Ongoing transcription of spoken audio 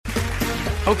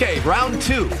Okay, round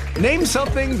two. Name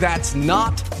something that's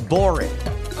not boring.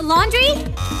 A laundry?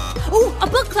 Ooh, a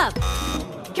book club.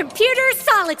 Computer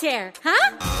solitaire,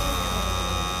 huh?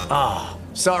 Ah,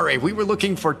 sorry, we were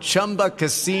looking for Chumba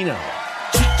Casino.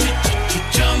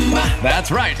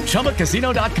 That's right,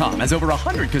 ChumbaCasino.com has over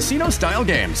 100 casino-style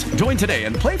games. Join today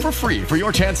and play for free for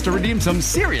your chance to redeem some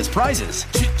serious prizes.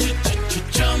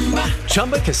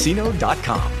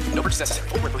 ChumbaCasino.com. No purchase necessary.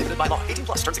 Void where prohibited by law. 18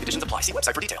 plus terms and conditions apply. See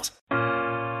website for details.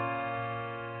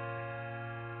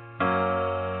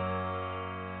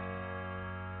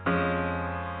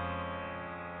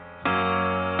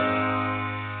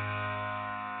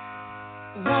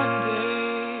 One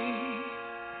day,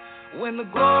 when the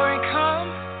glory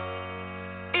comes,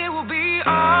 it will be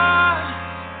ours.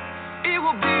 It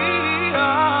will be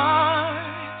ours.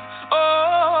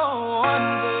 Oh,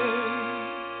 one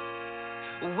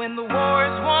day, when the war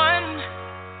is won,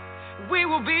 we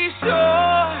will be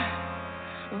sure.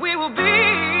 We will be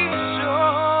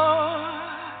sure.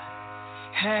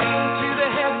 Hang to the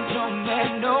heavens, no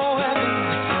man, no heaven.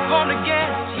 Born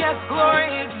again, yes, glory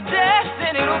is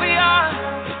destined. It'll be ours.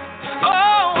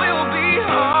 Oh, it will be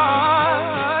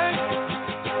ours.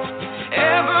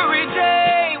 Every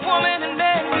day, woman and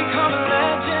man become a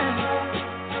legend.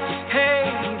 Hey,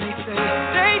 they say,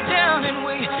 stay down and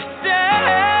we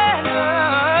stand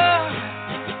up.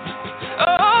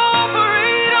 Oh,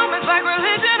 freedom is like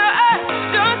religion to us.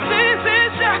 Justice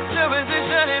is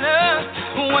juxtaposition in us.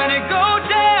 When it goes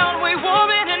down, we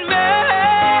woman and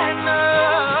man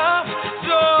up.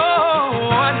 So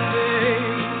one day,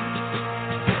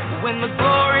 when the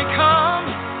glory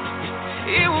comes,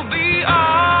 it will be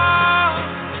ours.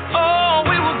 Oh,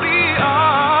 we will be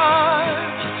ours.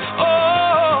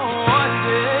 Oh, one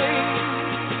day,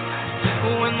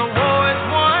 when the war is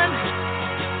won,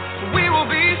 we will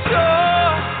be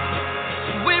sure.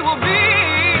 We will be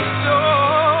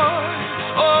sure.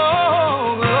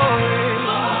 Oh, glory.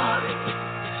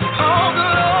 Oh,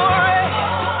 glory.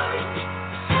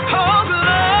 Oh,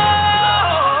 glory.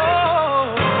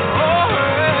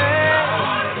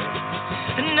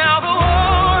 Now the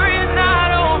war is not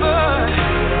over.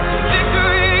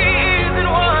 Victory isn't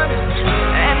won.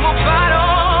 And we'll fight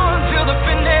on till the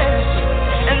finish.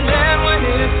 And then when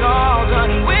it's all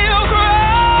done, we'll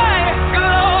cry,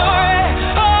 glory,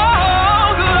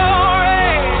 oh,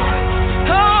 glory,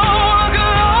 oh,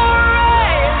 glory,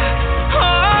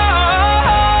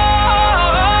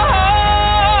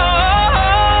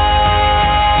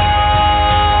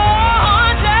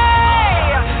 one day,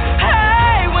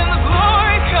 hey, when the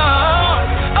glory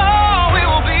comes, oh, it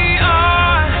will be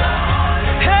ours.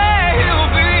 Hey, it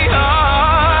will be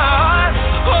ours.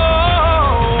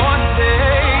 Oh, one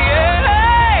day,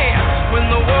 hey, when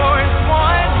the war is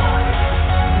won,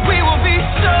 we will be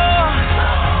sure.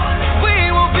 We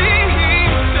will be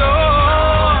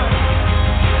sure.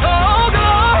 Oh,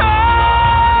 glory.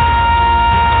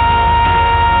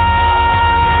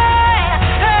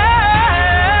 Hey,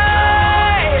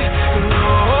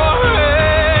 glory.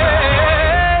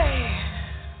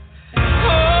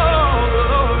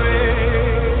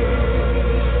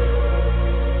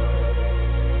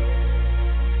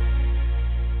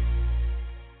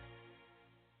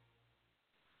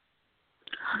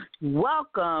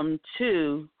 Welcome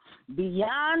to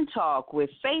Beyond Talk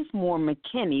with Faith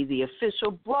Moore-McKinney, the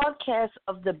official broadcast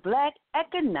of the Black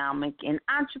Economic and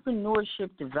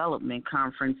Entrepreneurship Development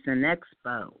Conference and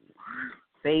Expo.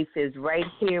 Faith is right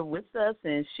here with us,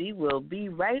 and she will be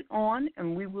right on,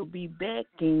 and we will be back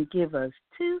and give us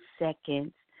 2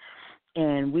 seconds,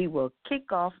 and we will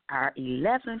kick off our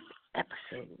 11th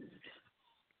episode.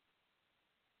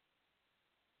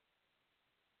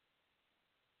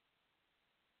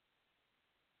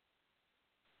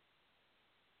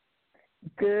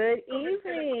 Good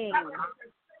evening.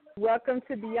 Welcome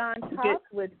to Beyond Talk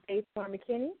with Faith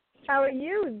Moore-McKinney. How are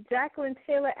you? Jacqueline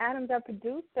Taylor Adams, our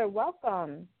producer.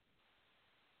 Welcome.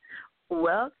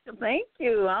 Well, thank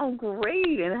you. I'm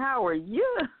great. And how are you?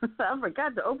 I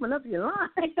forgot to open up your line.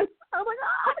 I was like, oh,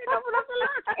 I didn't open up the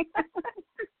line.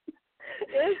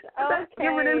 It's okay.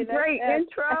 Give her this great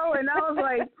intro, and I was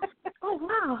like, oh,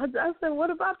 wow. I said, what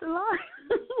about the line?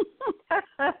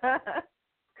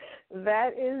 That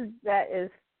is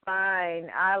fine.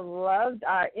 I loved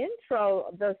our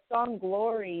intro, the song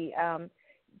Glory.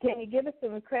 Can you give us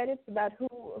some credits about who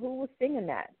was singing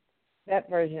that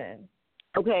version?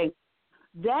 Okay.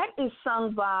 That is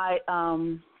sung by,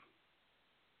 I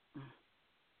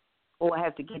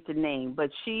have to get the name,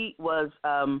 but she was,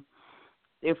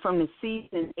 they're from the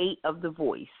season 8 of The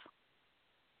Voice.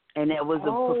 And that was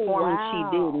a performance she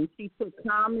did. And she took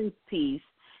Common's piece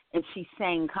and she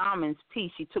sang Common's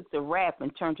piece. She took the rap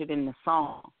and turned it into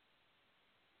song.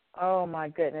 Oh, my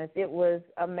goodness. It was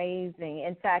amazing.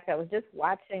 In fact, I was just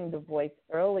watching The Voice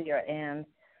earlier, and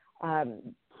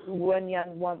one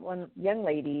young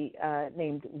lady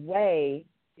named Way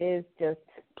is just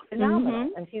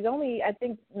phenomenal. And she's only, I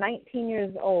think, 19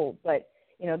 years old. But,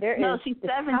 you know, she's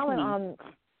 17. Talent on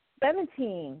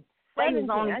 17. She's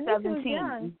only I knew 17. she was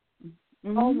young.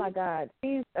 Oh, my God.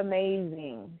 She's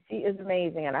amazing. She is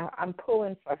amazing, and I'm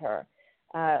pulling for her.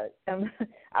 I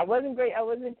wasn't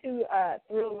too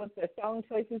thrilled with the song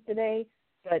choices today,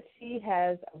 but she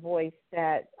has a voice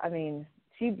that, I mean,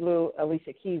 she blew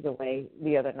Alicia Keys away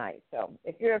the other night. So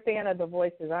if you're a fan of The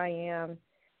Voice as I am,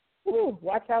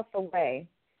 watch out for Way.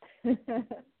 So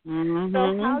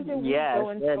how's your week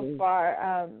going so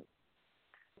far?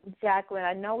 Jacqueline,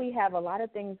 I know we have a lot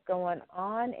of things going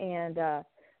on, and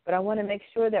but I want to make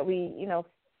sure that we, you know,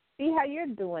 see how you're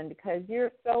doing, because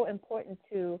you're so important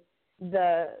to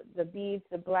the BEAD,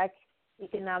 the Black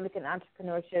Economic and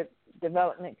Entrepreneurship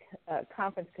Development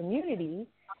Conference community.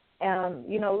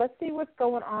 You know, let's see what's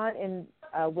going on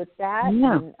with that.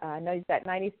 Yeah. And, I know you've got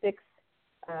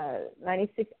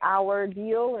 96-hour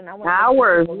deal, and I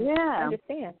want to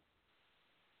understand.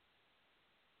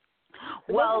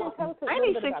 Well,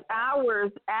 96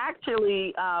 hours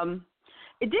actually,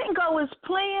 it didn't go as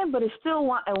planned, but it still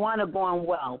wound up going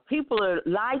well. People are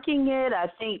liking it. I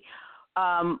think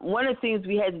one of the things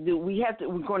we had to do, we're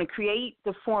going to create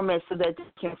the format so that they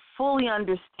can fully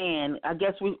understand. I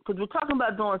guess because we're talking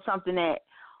about doing something that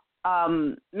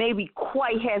maybe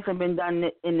quite hasn't been done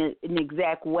in an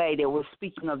exact way that we're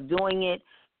speaking of doing it.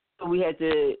 So we had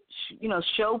to,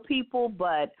 show people.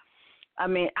 But I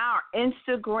mean, our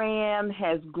Instagram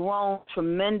has grown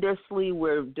tremendously.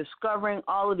 We're discovering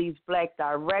all of these Black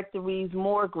directories,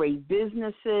 more great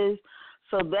businesses.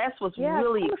 So that's what's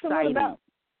really exciting.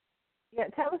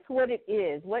 Tell us what it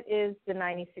is. What is the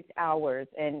 96 hours,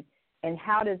 and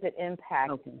how does it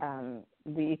impact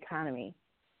the economy?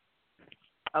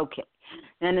 Okay.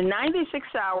 And the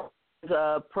 96 hours is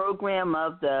a program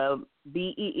of the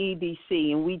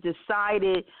BEEDC, and we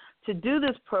decided to do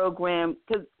this program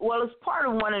because, well, it's part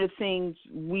of one of the things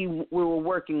we were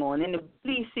working on. In the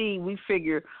BEDC, we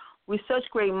figure we're such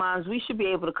great minds, we should be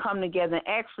able to come together and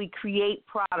actually create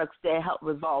products that help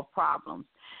resolve problems.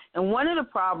 And one of the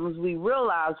problems we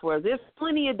realized was there's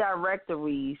plenty of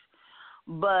directories,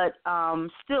 but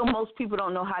still most people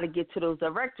don't know how to get to those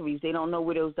directories. They don't know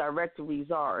where those directories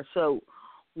are. So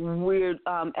we're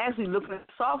actually looking at a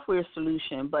software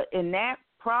solution. But in that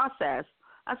process,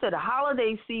 I said the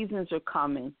holiday seasons are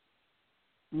coming.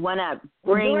 Why not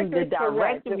bring the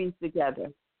directories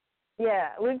together? Yeah,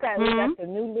 we've got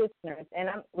some new listeners, and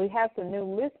we have some new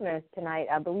listeners tonight,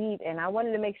 I believe, and I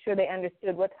wanted to make sure they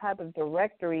understood what type of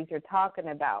directories you're talking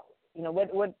about. You know, what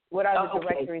are the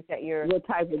directories that you're what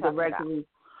type of directories?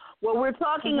 About? Well, we're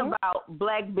talking about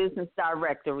Black business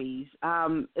directories.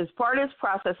 As part of this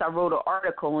process, I wrote an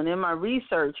article, and in my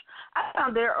research, I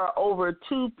found there are over in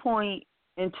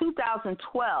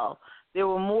 2012, there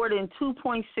were more than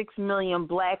 2.6 million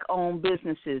Black-owned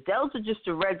businesses. Those are just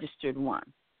the registered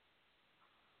ones.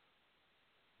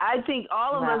 I think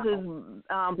all of us as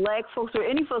Black folks or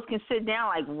any folks can sit down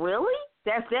like, really?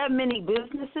 That's that many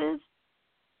businesses?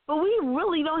 But we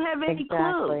really don't have any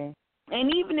clue.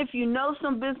 And even if you know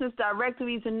some business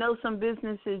directories and know some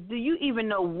businesses, do you even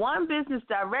know one business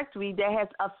directory that has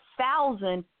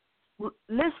 1,000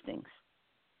 listings?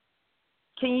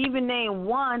 Can you even name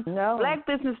one Black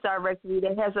business directory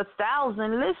that has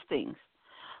 1,000 listings?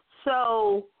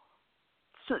 So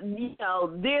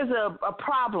there's a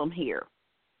problem here.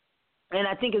 And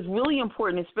I think it's really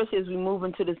important, especially as we move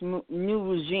into this new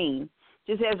regime,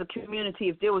 just as a community,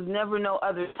 if there was never no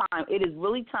other time, it is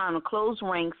really time to close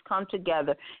ranks, come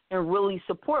together, and really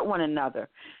support one another.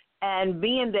 And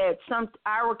being that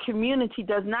our community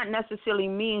does not necessarily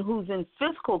mean who's in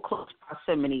physical close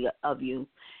proximity of you.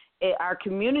 Our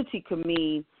community could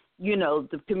mean,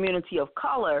 the community of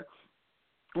color.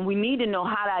 And we need to know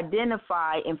how to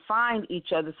identify and find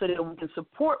each other so that we can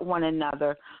support one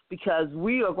another, because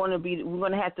we're going to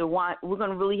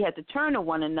really have to turn to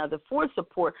one another for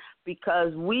support,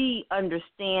 because we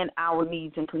understand our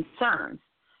needs and concerns.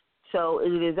 So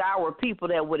it is our people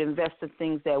that would invest in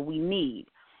things that we need.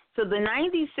 So the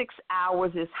 96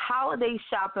 hours is holiday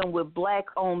shopping with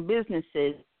Black-owned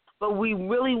businesses, but we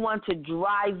really want to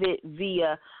drive it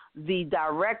via the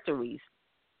directories.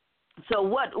 So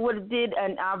what it did,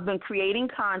 and I've been creating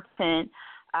content.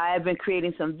 I've been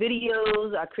creating some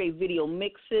videos. I create video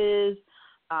mixes.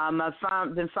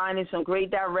 I've been finding some great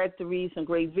directories, some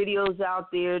great videos out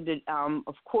there. That,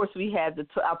 of course, we have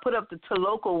I put up the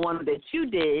local one that you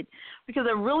did because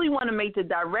I really want to make the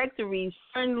directories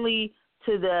friendly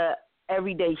to the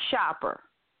everyday shopper.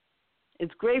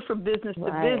 It's great for business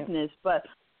to business, but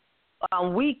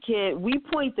we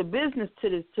point the business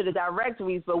to the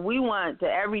directories, but we want the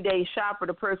everyday shopper,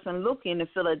 the person looking, to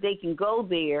feel that they can go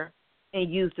there and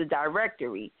use the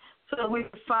directory. So we're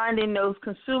finding those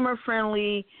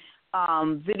consumer-friendly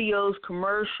videos,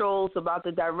 commercials about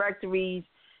the directories,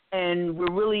 and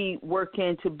we're really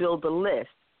working to build a list.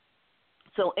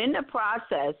 So in the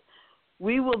process,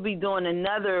 we will be doing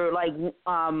another,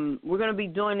 we're going to be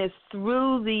doing this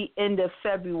through the end of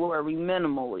February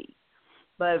minimally.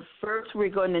 But first,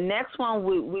 the next one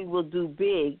we will do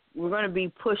big. We're going to be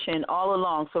pushing all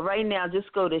along. So right now,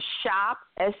 just go to shop,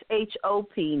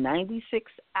 SHOP,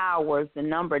 96 hours, the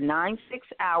number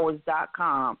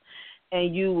 96hours.com,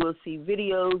 and you will see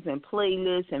videos and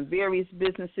playlists and various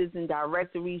businesses and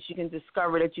directories you can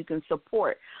discover that you can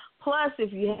support. Plus,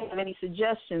 if you have any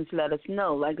suggestions, let us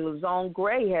know. Like LaZone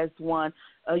Gray has one,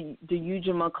 the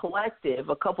Ujima Collective.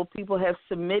 A couple people have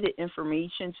submitted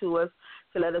information to us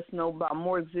to let us know about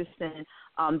more existing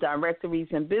directories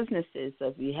and businesses. So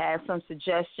if you have some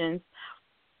suggestions,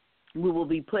 we'll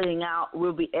be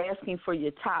asking for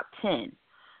your top 10.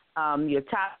 Your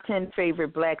top 10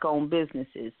 favorite black-owned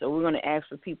businesses. So we're going to ask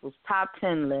for people's top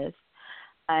 10 lists,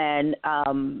 and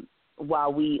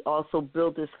while we also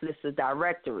build this list of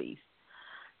directories.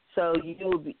 So you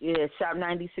will be at Shop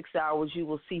 96 Hours, you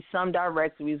will see some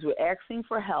directories. We're asking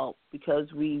for help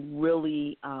because we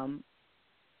really,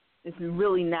 it's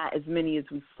really not as many as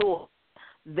we thought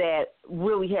that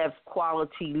really have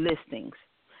quality listings.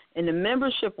 In the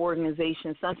membership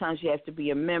organization, sometimes you have to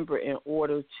be a member in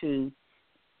order to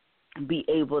be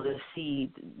able to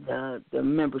see the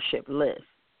membership list.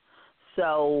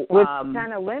 So, which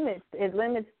kind of limits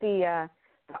the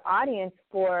audience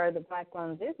for the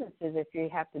black-owned businesses if you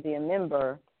have to be a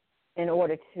member in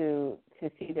order to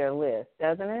see their list,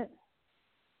 doesn't it?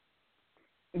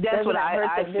 That's what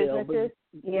I feel. But,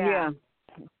 yeah,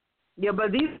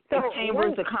 but these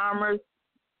chambers of commerce.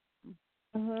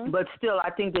 Mm-hmm. But still, I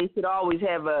think they should always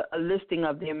have a listing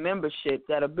of their membership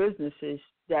that are businesses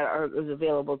that is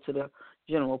available to the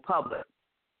general public.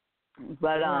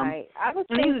 But right. I was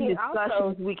these are thinking discussions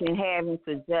also, we can have and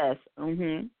suggest.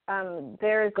 Mm-hmm.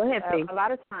 There's Go ahead, a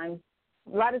lot of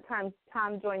times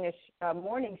Tom Joyner's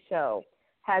morning show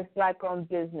has black-owned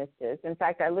businesses. In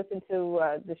fact, I listened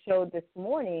to the show this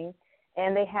morning,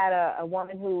 and they had a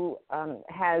woman who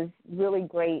has really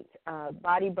great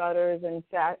body butters and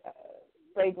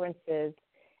fragrances.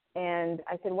 And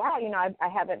I said, wow, I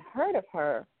haven't heard of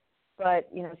her, but,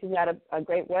 she's got a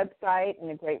great website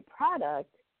and a great product.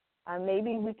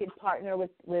 Maybe we could partner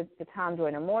with the Tom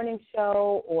Joyner Morning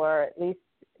Show, or at least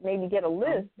maybe get a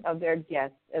list of their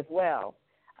guests as well,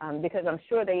 because I'm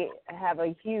sure they have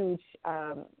a huge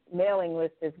mailing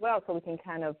list as well, so we can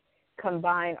kind of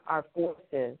combine our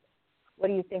forces. What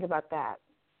do you think about that?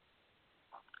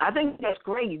 I think that's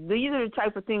great. These are the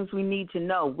type of things we need to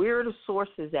know. Where are the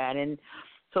sources at? And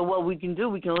so what we can do,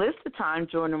 we can list the Tom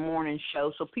Joyner Morning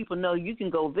Show so people know you can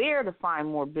go there to find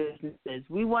more businesses.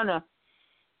 We want to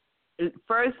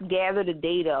first gather the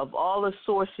data of all the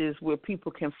sources where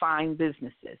people can find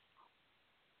businesses.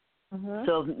 Mm-hmm.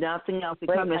 So if nothing else, they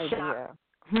come and shop.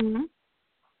 Mm-hmm.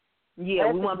 Yeah,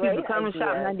 That's we want people to come and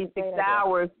shop 96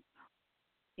 hours.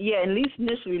 Yeah, at least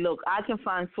initially, look, I can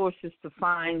find sources to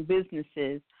find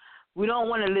businesses. We don't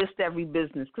want to list every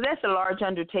business because that's a large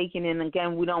undertaking, and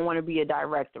again, we don't want to be a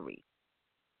directory.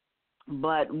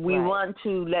 But we want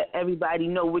to let everybody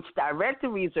know which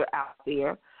directories are out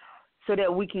there so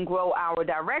that we can grow our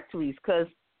directories. Because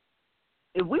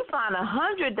if we find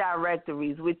 100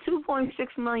 directories with 2.6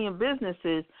 million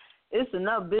businesses, it's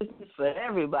enough business for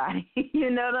everybody.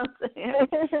 You know what I'm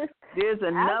saying? There's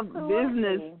enough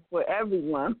business for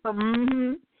everyone.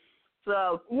 Mm-hmm.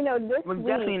 So we're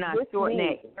definitely not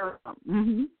shorting that.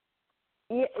 Mm-hmm.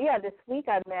 Yeah, this week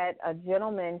I met a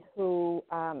gentleman who,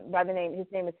 his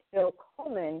name is Phil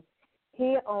Coleman.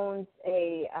 He owns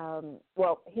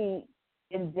he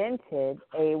invented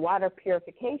a water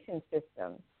purification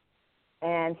system.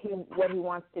 And what he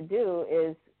wants to do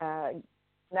is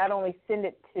not only send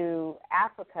it to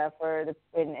Africa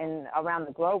and around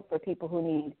the globe for people who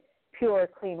need pure,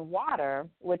 clean water,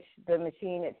 which the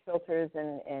machine, it filters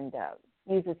and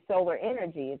uses solar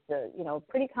energy. It's a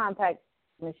pretty compact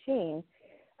machine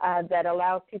that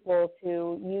allows people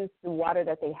to use the water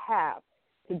that they have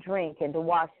to drink and to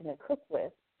wash and to cook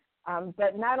with.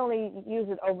 but not only use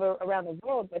it around the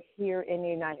world, but here in the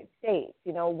United States.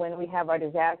 You know, when we have our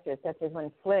disasters, such as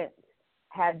when Flint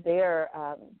had their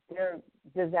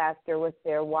disaster with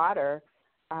their water,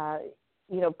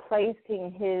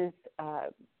 placing his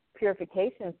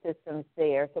purification systems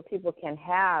there so people can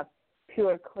have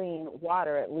pure, clean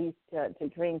water, at least to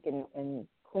drink and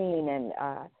clean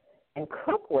and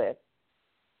cook with.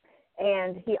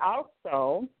 And he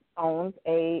also owns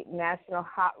a national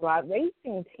hot rod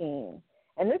racing team.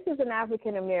 And this is an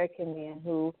African-American man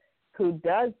who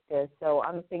does this. So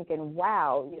I'm thinking,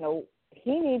 wow,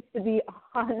 he needs to be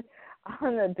on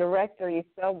a directory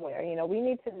somewhere. We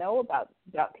need to know about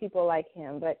people like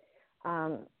him. But,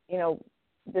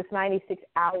 this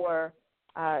 96-hour,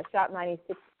 Shop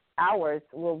 96 Hours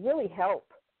will really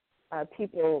help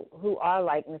people who are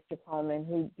like Mr. Coleman,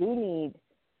 who do need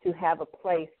to have a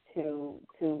place to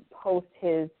host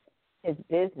his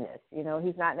business.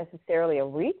 He's not necessarily a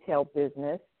retail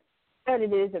business, but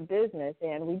it is a business,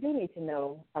 and we do need to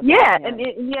know about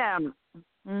him.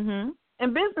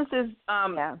 And businesses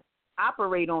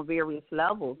operate on various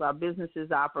levels. Our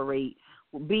businesses operate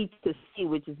B2C,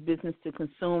 which is business to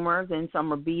consumers, and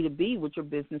some are B2B, which are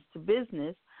business to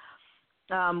business.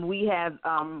 We have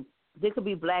there could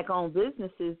be black-owned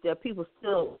businesses that people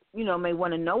still, may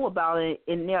want to know about it,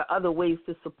 and there are other ways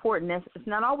to support. And it's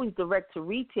not always direct to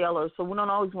retailers, so we don't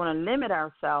always want to limit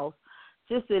ourselves,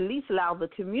 just to at least allow the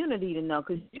community to know.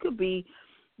 Because you could be,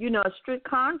 a strict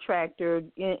contractor,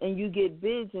 and you get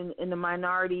bids in the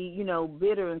minority,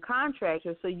 bidder and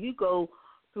contractor. So you go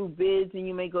through bids, and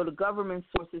you may go to government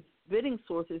sources, bidding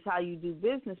sources, how you do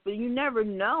business, but you never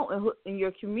know in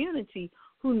your community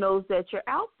who knows that you're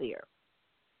out there.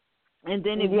 And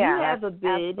then if you have a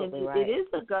bid, and it is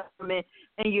the government,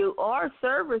 and you are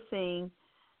servicing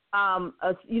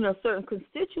a certain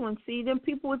constituency, then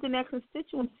people within that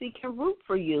constituency can root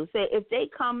for you. Say if they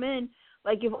come in,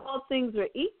 like if all things are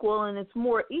equal and it's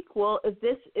more equal,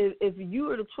 if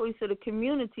you are the choice of the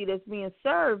community that's being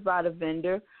served by the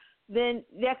vendor, then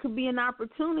that could be an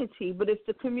opportunity. But if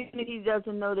the community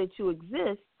doesn't know that you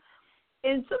exist,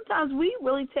 and sometimes we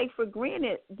really take for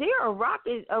granted, a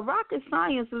rocket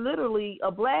science, literally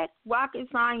a black rocket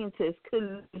scientist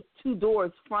could live 2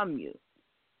 doors from you.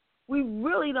 We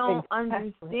really don't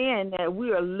understand that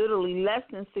we are literally less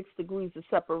than 6 degrees of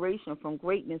separation from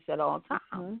greatness at all times.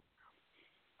 Mm-hmm.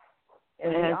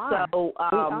 And we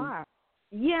are.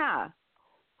 Yeah.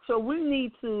 So we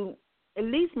need to at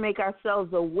least make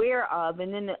ourselves aware of.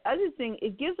 And then the other thing,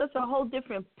 it gives us a whole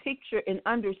different picture and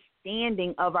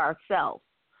understanding of ourselves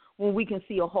when we can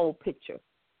see a whole picture.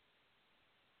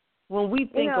 When we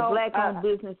think a black-owned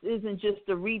business isn't just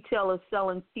a retailer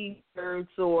selling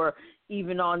T-shirts or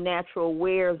even all natural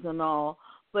wares and all,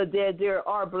 but there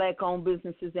are black-owned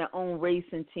businesses that own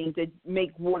racing teams, that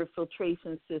make water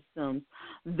filtration systems,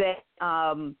 that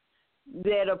are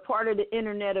part of the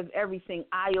Internet of Everything,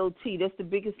 IoT. That's the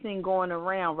biggest thing going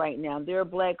around right now. There are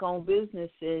black-owned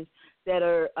businesses that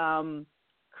are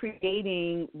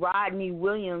creating. Rodney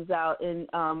Williams out in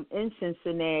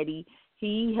Cincinnati,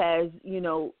 he has,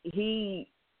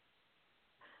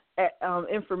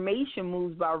 information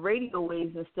moves by radio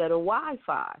waves instead of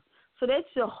Wi-Fi. So that's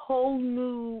a whole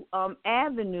new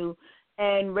avenue.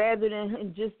 And rather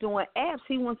than just doing apps,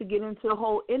 he wants to get into the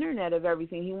whole Internet of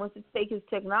Everything. He wants to take his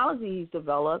technology he's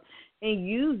developed and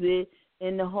use it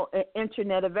in the whole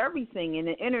Internet of Everything. And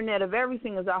the Internet of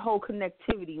Everything is our whole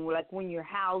connectivity, like when your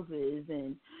houses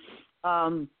and,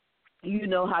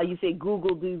 how you say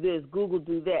Google do this, Google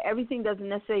do that. Everything doesn't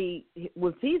necessarily,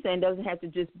 with he's saying, doesn't have to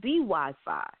just be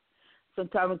Wi-Fi.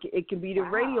 Sometimes it can be the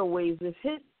radio waves of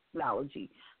his technology.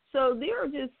 So there are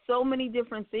just so many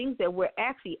different things that we're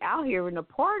actually out here and a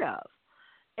part of.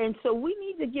 And so we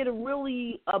need to get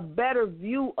a better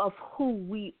view of who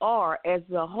we are as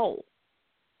a whole.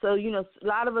 So, a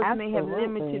lot of us may have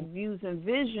limited views and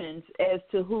visions as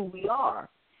to who we are.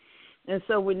 And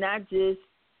so we're not just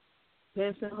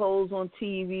pimps and hoes on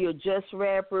TV, or just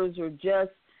rappers, or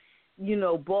just,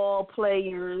 ball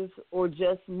players, or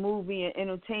just movie and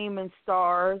entertainment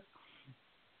stars.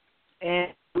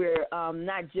 And we're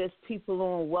not just people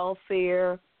on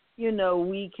welfare.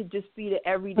 We could just be the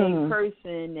everyday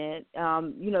person that,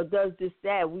 does this,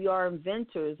 that. We are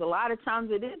inventors. A lot of times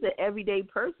it is the everyday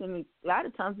person. A lot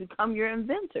of times become your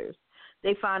inventors.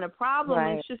 They find a problem,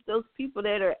 and it's just those people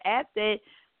that are at that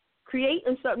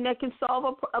creating something that can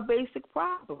solve a basic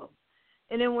problem.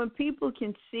 And then when people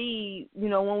can see,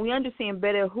 when we understand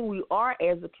better who we are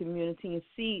as a community and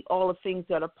see all the things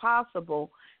that are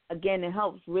possible, again, it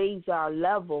helps raise our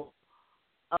level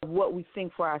of what we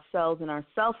think for ourselves and our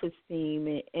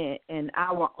self-esteem and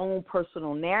our own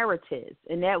personal narratives.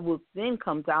 And that then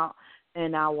comes out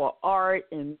in our art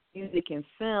and music and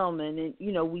film. And then,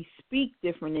 we speak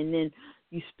different. And then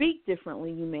you speak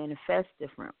differently, you manifest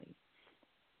differently.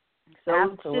 So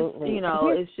absolutely.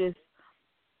 it's just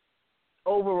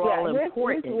overall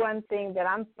important. Here's one thing that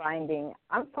I'm finding.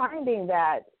 I'm finding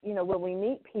that, when we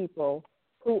meet people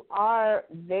who are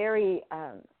very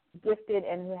gifted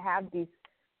and who have these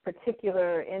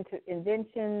particular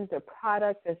inventions or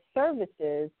products or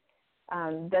services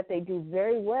that they do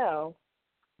very well,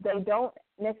 they don't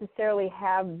necessarily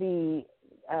have the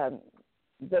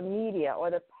media or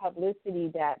the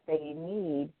publicity that they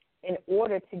need in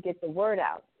order to get the word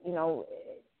out.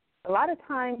 A lot of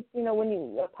times,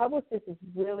 when a publicist is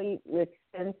really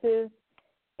expensive,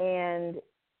 and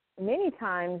many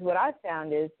times what I've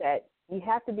found is that you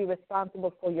have to be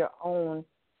responsible for your own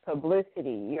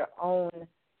publicity, your own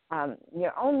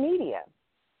media.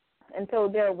 And so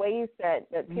there are ways that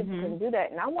people can do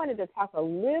that. And I wanted to talk a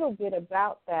little bit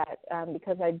about that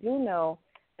because I do know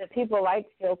that people like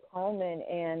Phil Coleman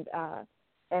and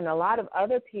a lot of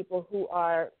other people who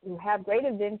have great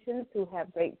inventions, who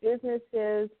have great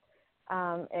businesses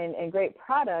and great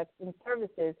products and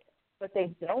services, but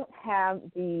they don't have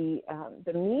the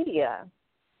media.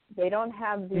 They don't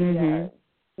have the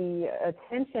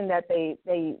attention that they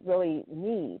really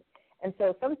need. And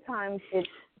so sometimes it's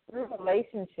through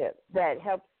relationships that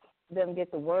helps them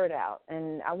get the word out.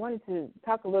 And I wanted to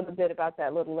talk a little bit about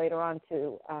that a little later on,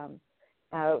 too.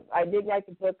 I did write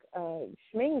the book,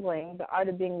 Schmingling, The Art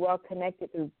of Being Well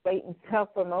Connected Through Blatant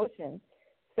Self-Promotion.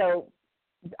 So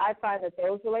I find that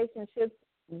those relationships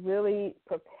really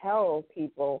propel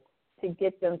people to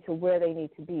get them to where they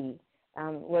need to be,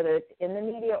 whether it's in the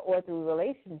media or through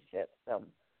relationships. So,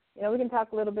 we can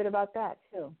talk a little bit about that,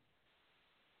 too.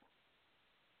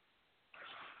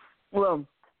 Well,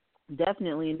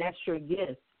 definitely, and that's your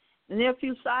gift. And there are a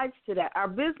few sides to that. Our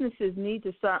businesses need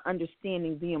to start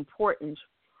understanding the importance.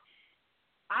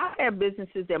 I have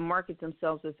businesses that market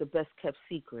themselves as the best-kept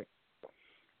secret.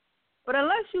 But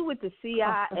unless you're with the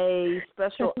CIA,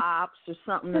 special ops, or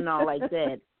something and all like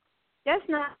that, that's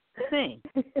not the thing.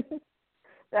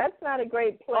 That's not a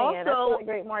great plan. Also, that's not a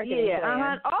great marketing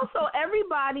plan. Also,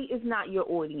 everybody is not your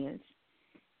audience.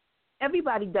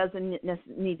 Everybody doesn't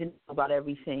need to know about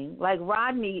everything. Like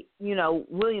Rodney,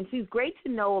 Williams, he's great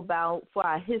to know about for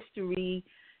our history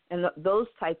and those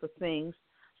type of things.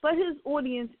 But his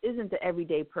audience isn't the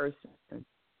everyday person.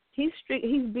 He's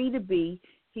B2B.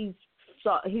 He's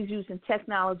using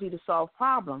technology to solve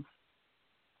problems.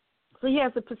 So he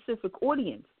has a specific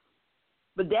audience.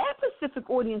 But that specific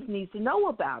audience needs to know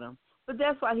about him. But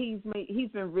that's why he's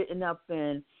been written up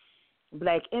in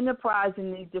Black Enterprise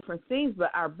and these different things.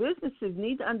 But our businesses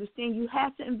need to understand you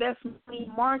have to invest money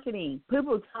in marketing.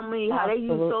 People tell me how they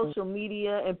use social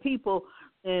media, and people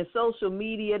in social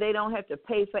media, they don't have to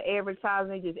pay for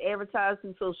advertising. They just advertise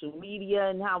in social media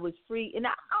and how it's free. And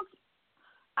I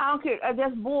don't care.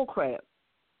 That's bull crap.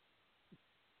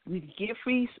 You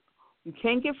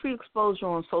can't get free exposure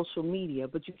on social media,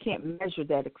 but you can't measure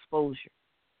that exposure.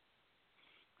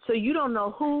 So you don't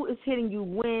know who is hitting you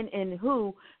when and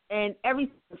who, and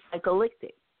everything is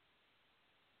psycholytic.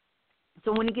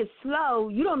 So when it gets slow,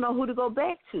 you don't know who to go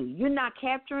back to. You're not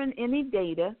capturing any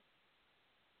data.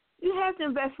 You have to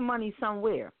invest money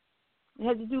somewhere. You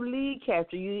have to do lead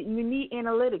capture. You need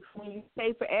analytics. When you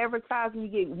pay for advertising, you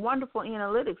get wonderful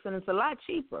analytics, and it's a lot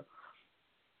cheaper.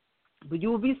 But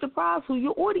you will be surprised who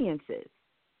your audience is.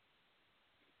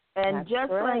 And That's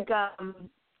just right. like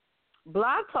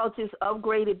Blog Talk just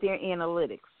upgraded their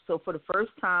analytics. So for the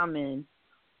first time in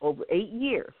over 8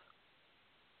 years,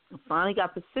 we finally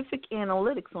got Pacific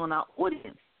Analytics on our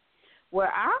audience, where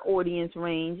our audience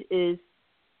range is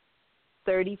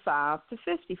 35 to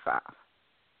 55.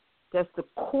 That's the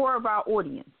core of our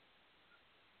audience.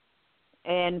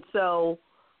 And so,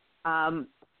 how do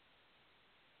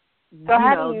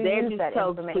you use that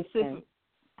information? Specific.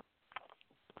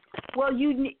 Well,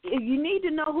 you need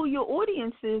to know who your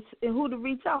audience is and who to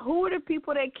reach out. Who are the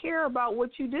people that care about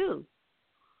what you do?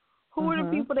 Who are the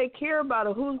people that care about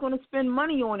it? Who's going to spend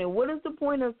money on it? What is the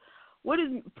point of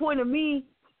me?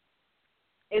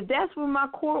 If that's where my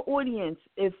core audience,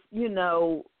 if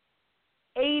 80%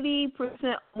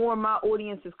 more of my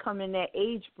audience is coming in that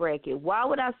age bracket, why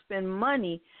would I spend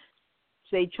money,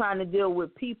 say, trying to deal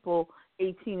with people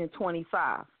 18 and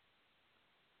 25?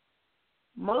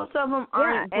 Most of them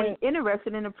aren't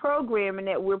interested in the programming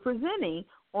that we're presenting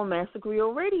on Master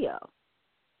Griot Radio.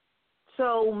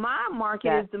 So my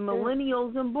market is the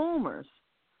millennials and boomers,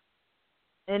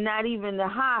 and not even the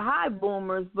high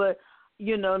boomers, but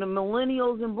you know, the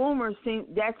millennials and boomers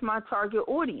that's my target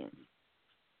audience.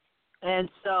 And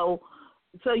so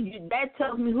that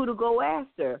tells me who to go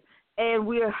after. And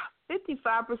we're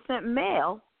 55%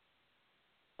 male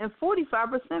and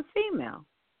 45% female.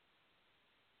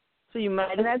 So you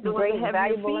might that's great,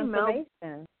 valuable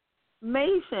information.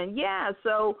 Yeah.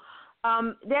 So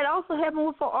that also happened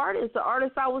with an artist. The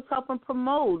artist I was helping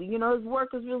promote. You know, his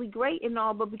work is really great and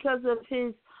all, but because of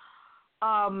his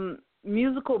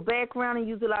musical background and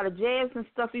used a lot of jazz and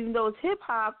stuff, even though it's hip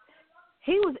hop,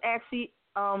 he was actually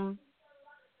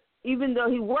even though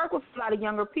he worked with a lot of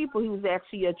younger people, he was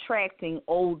actually attracting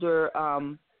older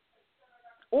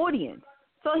audience.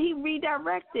 So he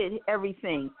redirected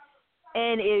everything,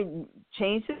 and it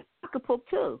changed his pocketbook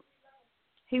too.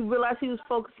 He realized he was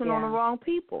focusing on the wrong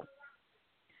people.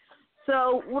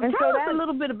 So, tell us a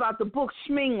little bit about the book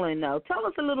Schmingling, though. Tell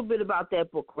us a little bit about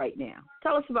that book right now.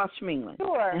 Tell us about Schmingling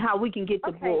and how we can get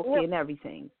the book and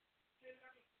everything.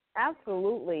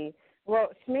 Absolutely. Well,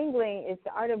 Schmingling is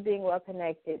the art of being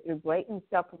well-connected through blatant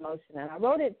self-promotion. And I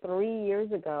wrote it 3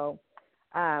 years ago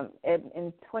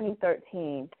in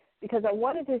 2013 because I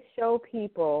wanted to show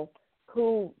people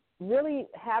who really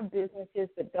have businesses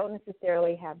but don't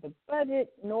necessarily have the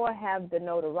budget nor have the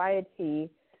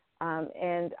notoriety.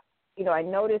 And, you know, I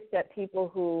noticed that people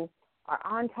who are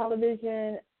on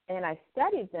television, and I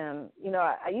studied them, you know,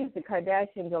 I use the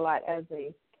Kardashians a lot as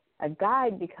a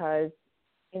guide because,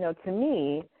 you know, to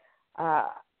me,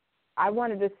 I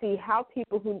wanted to see how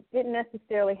people who didn't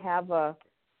necessarily have a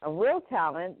real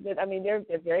talent, that I mean, they're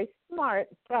very smart,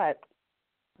 but,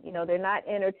 you know, they're not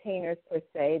entertainers per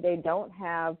se. They don't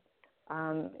have,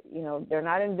 you know, they're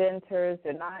not inventors.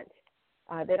 They're not.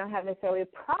 They don't have necessarily a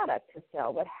product to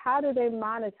sell, but how do they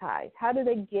monetize? How do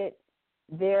they get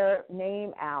their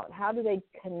name out? How do they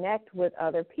connect with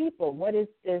other people? What is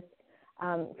this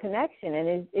connection?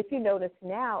 And if you notice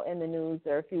now in the news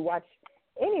or if you watch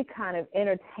any kind of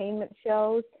entertainment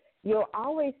shows, you'll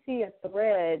always see a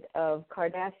thread of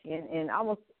Kardashian in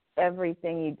almost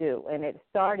everything you do. And it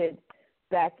started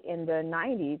back in the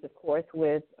 90s, of course,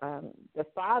 with the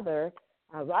father,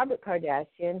 Robert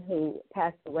Kardashian, who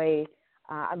passed away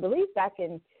I believe back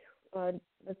in, I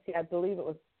believe it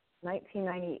was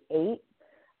 1998.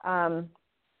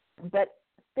 But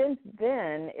since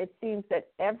then, it seems that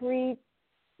every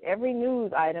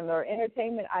news item or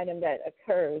entertainment item that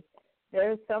occurs,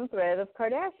 there's some thread of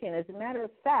Kardashian. As a matter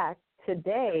of fact,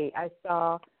 today I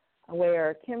saw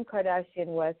where Kim Kardashian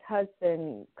West's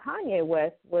husband, Kanye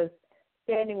West, was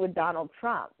standing with Donald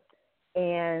Trump.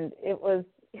 And it was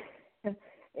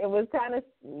kind of,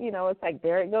 you know, it's like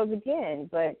there it goes again.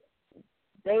 But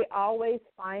they always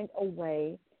find a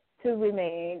way to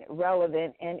remain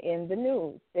relevant and in the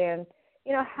news. And,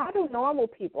 you know, how do normal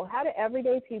people, how do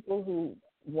everyday people who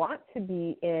want to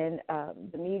be in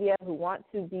the media, who want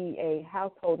to be a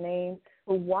household name,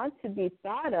 who want to be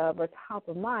thought of or top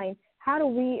of mind, how do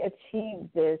we achieve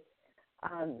this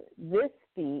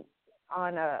feat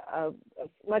on a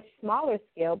much smaller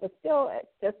scale, but still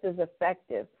just as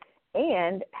effective?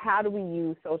 And how do we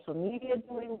use social media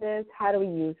doing this? How do we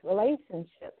use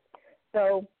relationships?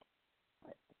 So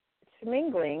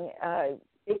Schmingling,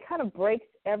 it kind of breaks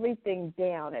everything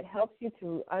down. It helps you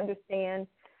to understand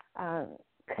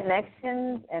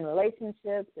connections and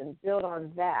relationships and build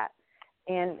on that.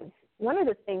 And one of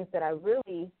the things that I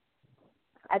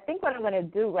think what I'm going to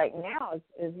do right now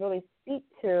is really speak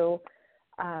to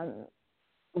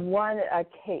a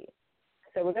case.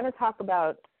 So we're going to talk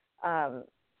about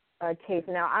a case.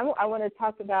 Now, I want to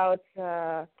talk about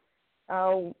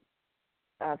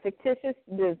fictitious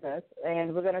business,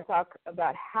 and we're going to talk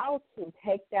about how to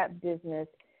take that business.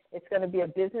 It's going to be a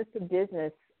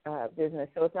business-to-business business,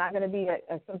 so it's not going to be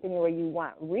something where you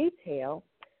want retail,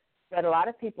 but a lot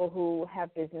of people who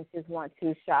have businesses want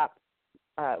to shop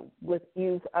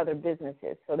use other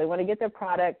businesses. So they want to get their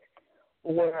product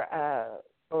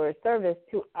or service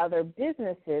to other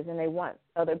businesses, and they want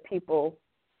other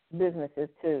businesses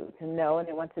to know, and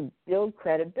they want to build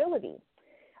credibility.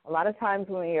 A lot of times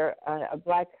when you're a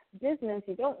black business,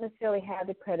 you don't necessarily have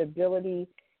the credibility,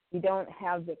 you don't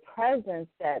have the presence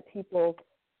that people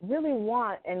really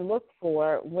want and look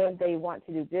for when they want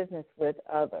to do business with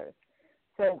others.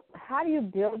 So how do you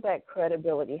build that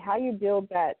credibility? How do you build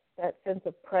that sense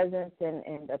of presence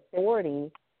and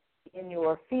authority in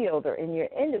your field or in your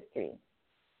industry?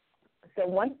 So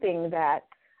one thing that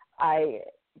I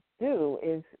do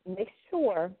is make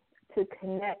sure to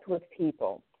connect with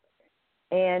people.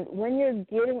 And when you're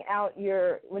getting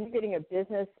your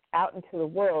business out into the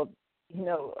world, you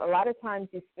know, a lot of times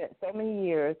you spent so many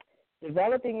years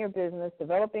developing your business,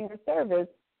 developing your service,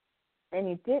 and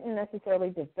you didn't necessarily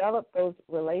develop those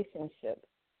relationships.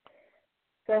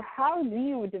 So how do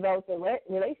you develop the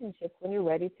relationships when you're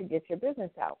ready to get your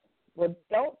business out? Well,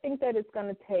 don't think that it's going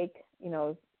to take,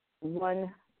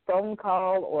 one phone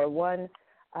call or one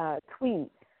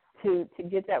tweet to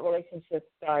get that relationship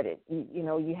started.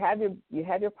 You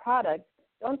have your product.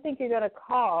 Don't think you're going to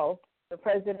call the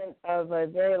president of a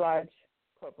very large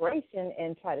corporation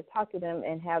and try to talk to them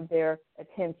and have their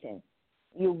attention.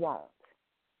 You won't.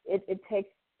 It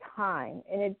takes time,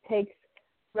 and it takes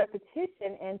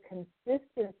repetition and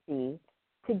consistency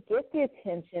to get the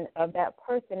attention of that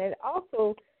person. And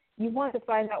also, you want to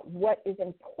find out what is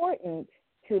important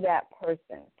to that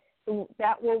person. So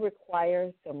that will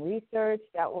require some research.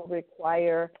 That will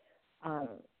require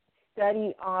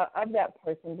study of that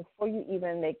person before you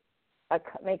even make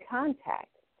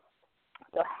contact.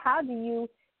 So how do you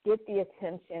get the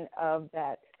attention of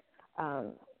that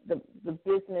the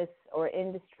business or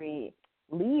industry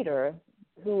leader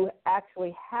who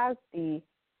actually has the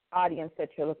audience that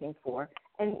you're looking for?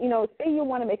 And, say you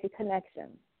want to make a connection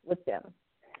with them.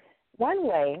 One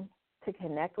way to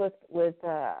connect with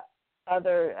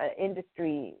other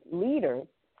industry leaders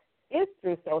is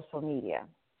through social media.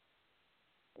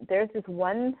 There's this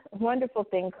one wonderful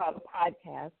thing called a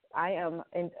podcast. I am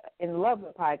in love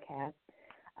with podcasts,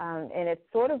 and it's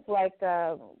sort of like,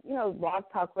 Blog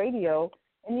Talk Radio,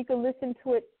 and you can listen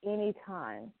to it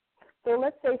anytime. So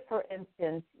let's say, for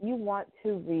instance, you want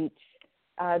to reach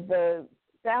the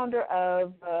founder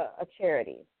of a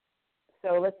charity.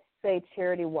 So let's say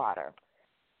Charity Water.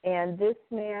 And this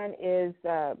man is,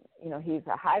 he's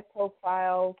a high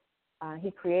profile.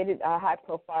 He created a high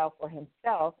profile for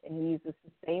himself, and he uses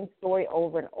the same story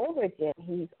over and over again.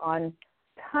 He's on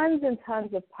tons and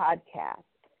tons of podcasts,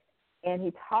 and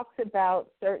he talks about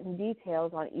certain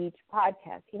details on each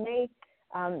podcast. He may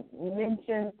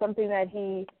mention something that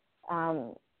he,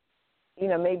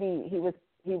 maybe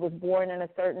he was born in a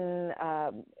certain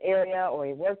area, or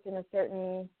he worked in a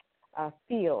certain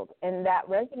field, and that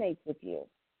resonates with you.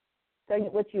 So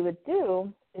what you would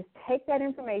do is take that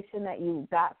information that you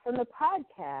got from the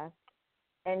podcast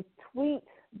and tweet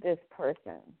this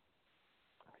person.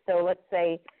 So let's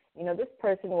say, this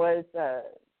person was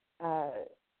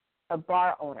a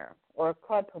bar owner or a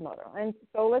club promoter. And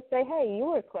so let's say, hey, you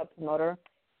were a club promoter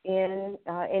in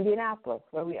Indianapolis,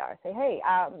 where we are. Say, hey,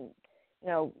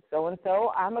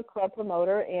 so-and-so, I'm a club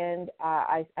promoter, and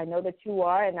I know that you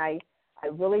are, and I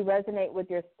really resonate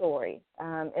with your story.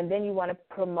 And then you want to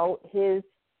promote his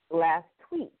last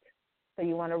tweet. So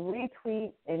you want to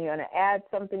retweet, and you want to add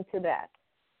something to that.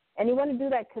 And you want to do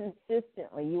that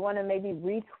consistently. You want to maybe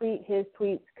retweet his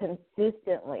tweets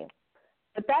consistently.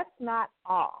 But that's not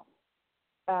all.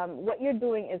 What you're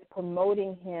doing is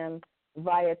promoting him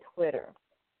via Twitter.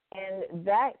 And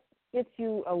that gets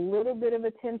you a little bit of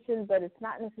attention, but it's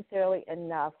not necessarily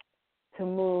enough to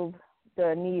move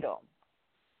the needle.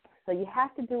 So you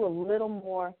have to do a little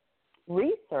more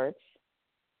research,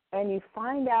 and you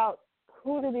find out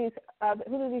who do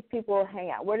these people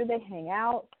hang out? Where do they hang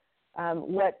out?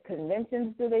 What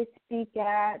conventions do they speak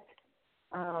at?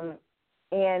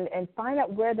 And find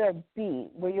out where they'll be,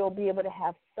 where you'll be able to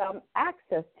have some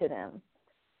access to them.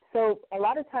 So a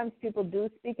lot of times people do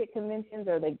speak at conventions,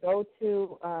 or they go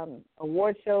to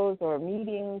award shows or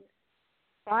meetings.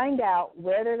 Find out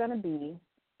where they're going to be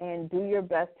and do your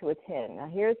best to attend. Now,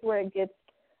 here's where it gets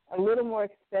a little more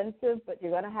expensive, but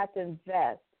you're going to have to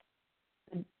invest.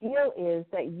 The deal is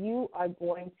that you are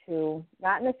going to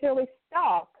not necessarily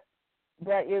stalk,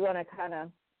 but you're going to kind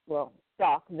of,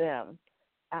 stalk them,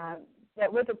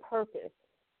 but with a purpose.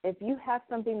 If you have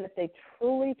something that they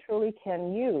truly, truly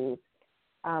can use,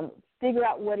 figure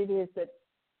out what it is that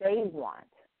they want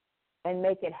and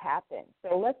make it happen.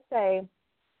 So let's say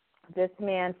this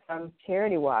man from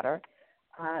Charity Water,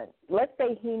 let's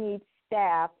say he needs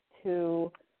staff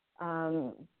to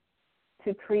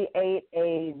create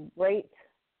a great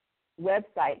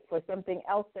website for something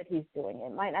else that he's doing.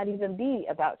 It might not even be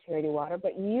about Charity Water,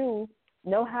 but you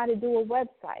know how to do a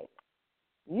website.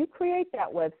 You create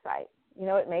that website.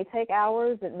 It may take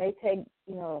hours. It may take,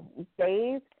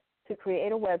 days to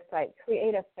create a website.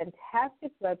 Create a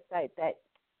fantastic website that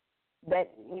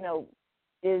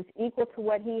is equal to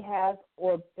what he has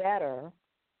or better,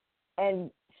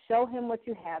 and show him what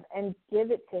you have and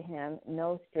give it to him,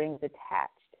 no strings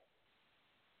attached.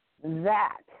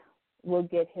 That will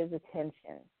get his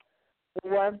attention.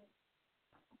 Or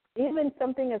even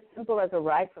something as simple as a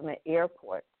ride from an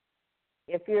airport.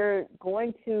 If you're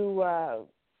going to,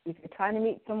 if you're trying to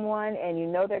meet someone and you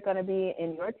know they're going to be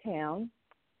in your town,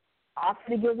 offer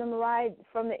to give them a ride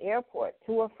from the airport,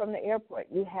 to or from the airport.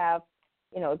 You have,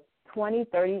 20,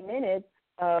 30 minutes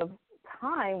of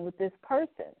time with this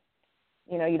person.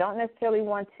 You know, you don't necessarily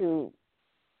want to,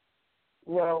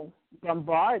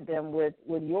 bombard them with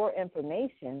your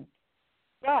information,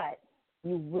 but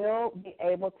you will be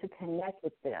able to connect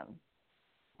with them.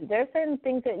 There are certain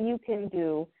things that you can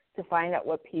do to find out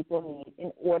what people need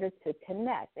in order to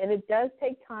connect. And it does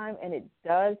take time and it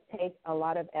does take a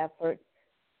lot of effort,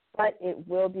 but it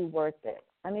will be worth it.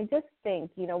 I mean, just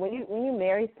think, you know, when you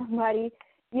marry somebody,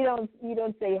 you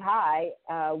don't say, hi,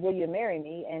 will you marry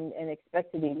me, and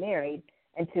expect to be married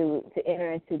and to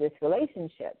enter into this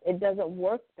relationship. It doesn't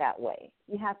work that way.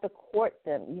 You have to court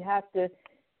them. You have to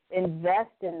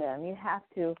invest in them. You have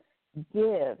to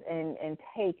give and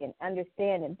take and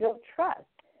understand and build trust.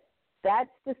 That's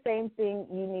the same thing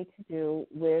you need to do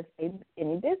with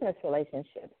any business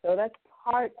relationship. So that's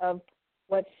part of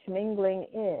what schmingling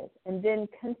is. And then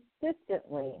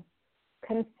consistently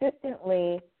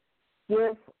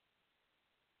give,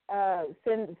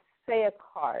 say a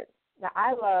card. Now,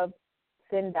 I love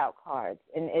send-out cards.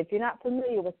 And if you're not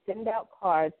familiar with send-out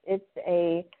cards, it's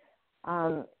a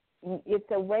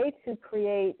way to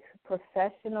create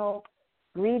professional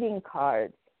greeting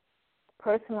cards,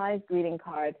 personalized greeting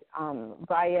cards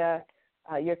via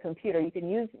your computer.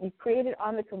 You create it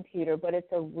on the computer, but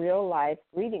it's a real-life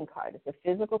greeting card. It's a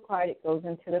physical card. It goes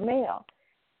into the mail.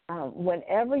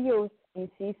 Whenever you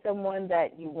see someone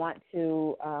that you want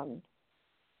to,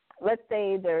 let's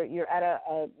say you're at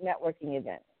a networking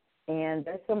event, and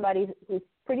there's somebody who's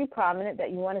pretty prominent that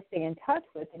you want to stay in touch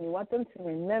with, and you want them to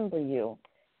remember you,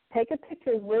 take a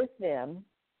picture with them.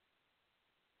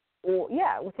 We'll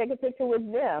take a picture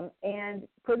with them and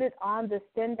put it on the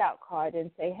send-out card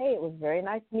and say, hey, it was very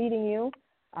nice meeting you.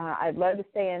 I'd love to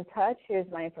stay in touch. Here's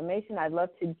my information. I'd love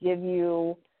to give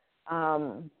you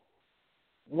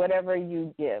whatever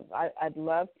you give. I'd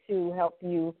love to help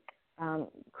you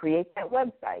create that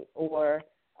website, or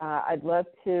I'd love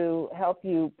to help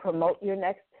you promote your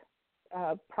next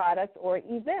product or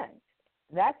event.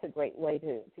 That's a great way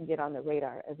to get on the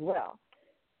radar as well.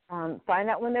 Find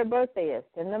out when their birthday is.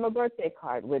 Send them a birthday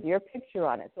card with your picture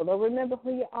on it so they'll remember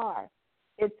who you are.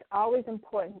 It's always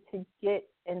important to get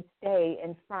and stay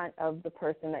in front of the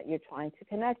person that you're trying to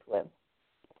connect with.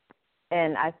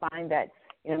 And I find that,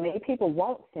 you know, many people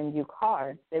won't send you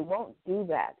cards. They won't do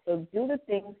that. So do the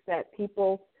things that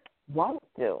people won't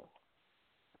do.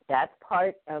 That's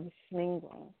part of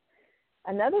schmingling.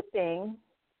 Another thing,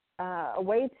 a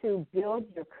way to build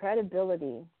your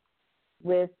credibility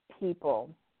with people.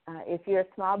 If you're a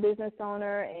small business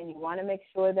owner and you want to make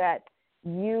sure that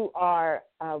you are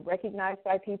recognized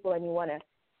by people and you want to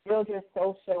build your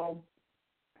social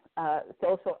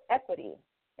equity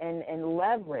and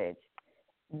leverage,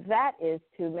 that is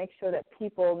to make sure that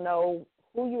people know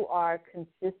who you are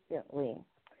consistently.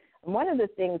 And one of the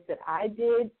things that I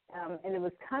did, and it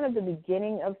was kind of the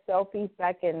beginning of selfies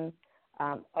back in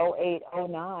 08,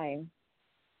 09,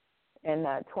 and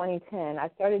 2010, I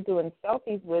started doing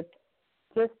selfies with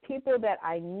just people that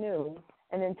I knew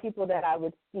and then people that I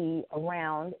would see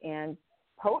around and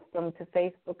post them to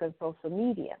Facebook and social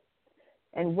media.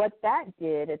 And what that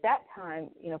did at that time,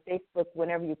 you know, Facebook,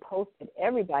 whenever you posted,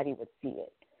 everybody would see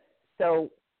it.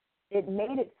 So it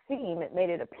made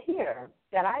it appear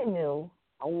that I knew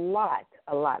a lot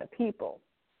of people,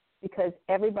 because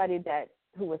everybody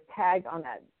who was tagged on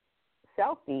that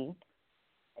selfie,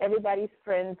 everybody's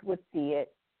friends would see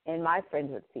it, and my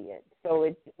friends would see it. So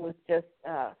it was just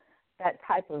that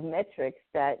type of metrics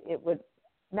that it would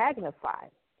magnify.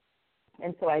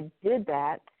 And so I did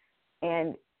that,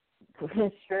 and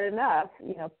sure enough,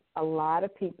 you know, a lot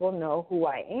of people know who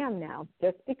I am now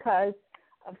just because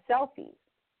of selfies.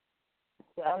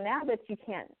 Well, now that you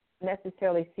can't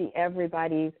necessarily see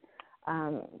everybody's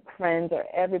friends or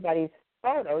everybody's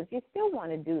photos, you still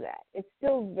want to do that. It's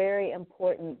still very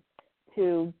important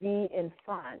to be in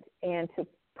front and to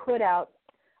put out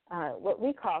what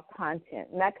we call content.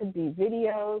 And that could be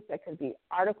videos, that could be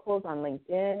articles on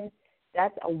LinkedIn.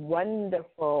 That's a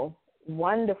wonderful,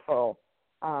 wonderful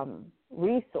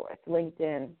resource,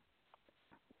 LinkedIn.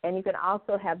 And you can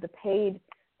also have the paid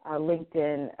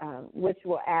LinkedIn, which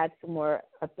will add some more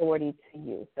authority to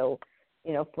you. So,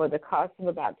 you know, for the cost of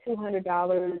about $200,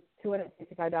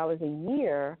 $265 a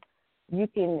year, you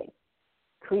can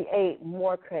create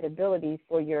more credibility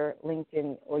for your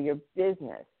LinkedIn or your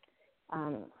business.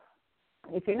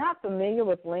 If you're not familiar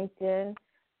with LinkedIn,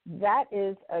 that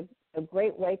is a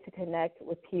great way to connect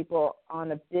with people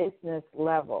on a business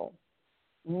level.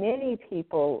 Many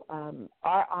people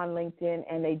are on LinkedIn,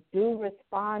 and they do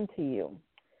respond to you.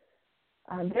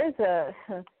 There's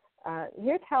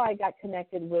here's how I got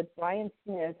connected with Brian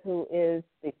Smith, who is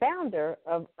the founder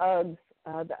of Uggs,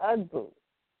 the Ugg boots.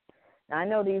 Now, I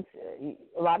know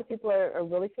a lot of people are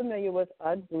really familiar with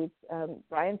Ugg boots.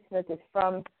 Brian Smith is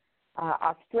from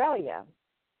Australia.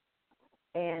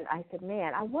 And I said,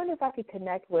 man, I wonder if I could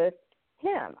connect with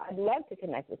him. I'd love to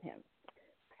connect with him.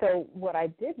 So what I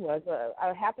did was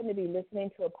I happened to be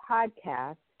listening to a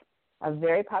podcast, a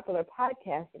very popular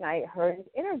podcast, and I heard his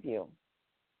interview.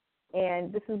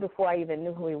 And this was before I even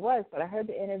knew who he was, but I heard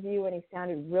the interview, and he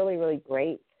sounded really, really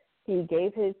great. He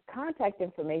gave his contact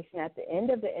information at the end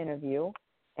of the interview,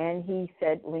 and he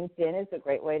said LinkedIn is a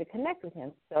great way to connect with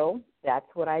him. So that's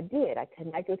what I did. I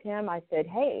connected with him. I said,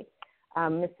 hey,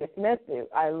 Mr. Smith,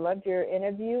 I loved your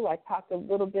interview. I talked a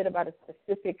little bit about a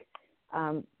specific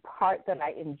part that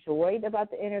I enjoyed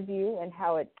about the interview and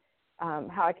how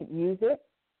I could use it.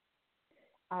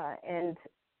 And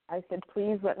I said,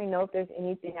 please let me know if there's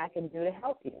anything I can do to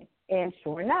help you. And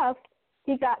sure enough,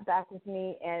 he got back with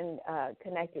me and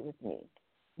connected with me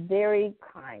very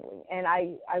kindly. And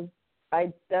I've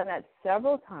done that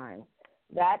several times.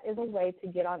 That is a way to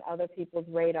get on other people's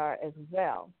radar as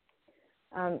well.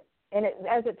 And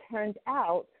as it turns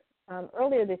out,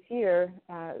 earlier this year,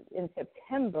 in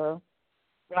September,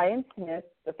 Brian Smith,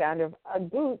 the founder of Ugg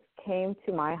Boots, came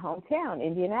to my hometown,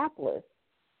 Indianapolis.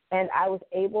 And I was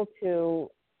able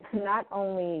to not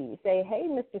only say, hey,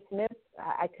 Mr. Smith,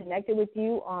 I connected with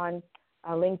you on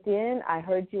LinkedIn. I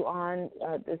heard you on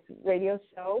this radio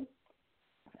show,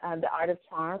 The Art of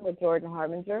Charm with Jordan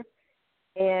Harbinger.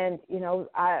 And,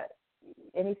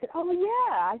 and he said, oh,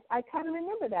 yeah, I kind of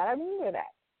remember that. I remember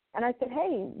that. And I said,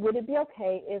 hey, would it be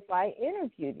okay if I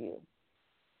interviewed you?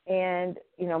 And,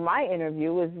 my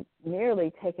interview was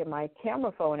merely taking my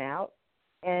camera phone out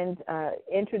and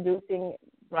introducing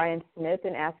Brian Smith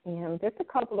and asking him just a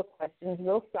couple of questions,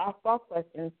 real softball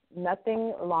questions,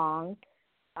 nothing long.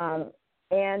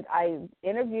 And I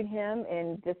interviewed him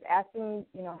and just asked him,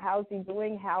 how's he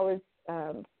doing?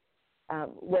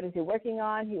 What is he working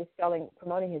on? He was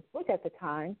promoting his book at the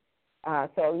time,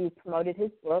 so he promoted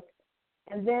his book.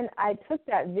 And then I took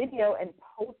that video and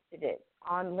posted it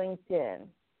on LinkedIn,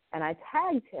 and I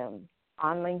tagged him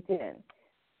on LinkedIn.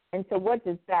 And so what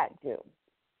does that do?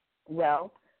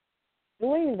 Well,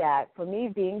 doing that, for me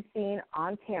being seen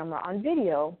on camera, on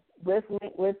video, with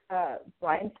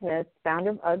Brian Smith,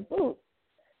 founder of Ugg Boots,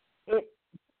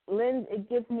 it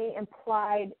gives me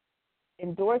implied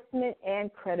endorsement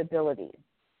and credibility.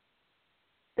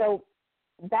 So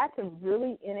that's a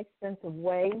really inexpensive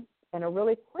way and a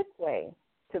really quick way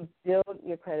to build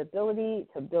your credibility,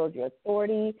 to build your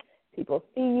authority. People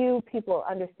see you. People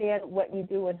understand what you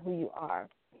do and who you are.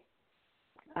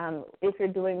 If you're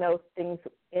doing those things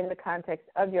in the context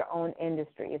of your own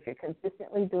industry, if you're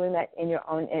consistently doing that in your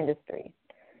own industry.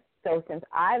 So since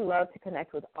I love to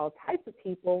connect with all types of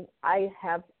people, I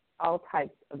have all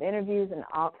types of interviews and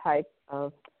all types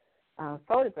of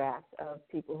photographs of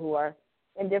people who are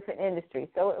in different industries.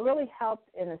 So it really helps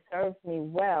and it serves me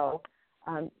well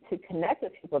to connect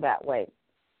with people that way.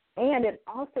 And it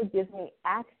also gives me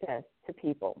access to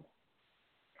people.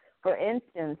 For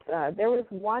instance, there was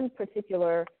one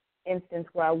particular instance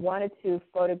where I wanted to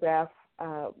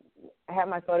have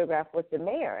my photograph with the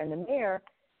mayor, and the mayor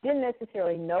didn't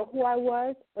necessarily know who I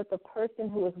was, but the person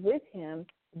who was with him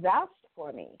vouched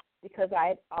for me because I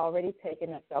had already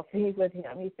taken a selfie with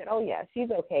him. He said, oh, yeah,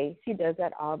 she's okay. She does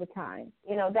that all the time.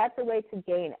 That's a way to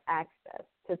gain access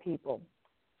to people.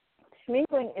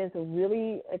 Schmingling is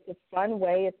it's a fun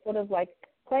way. It's sort of like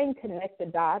playing connect the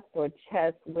dots or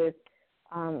chess with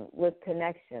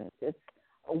connections. It's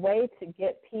a way to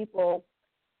get people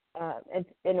and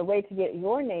a way to get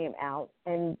your name out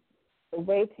and a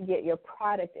way to get your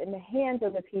product in the hands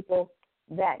of the people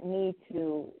that need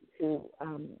to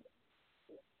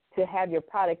have your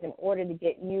product in order to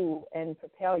get you and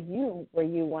propel you where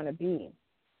you want to be.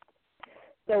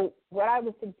 So what I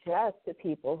would suggest to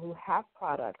people who have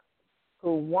products,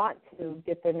 who want to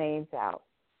get their names out,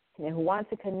 and who want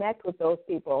to connect with those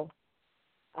people,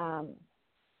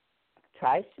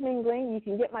 try Schmingling. You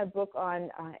can get my book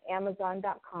on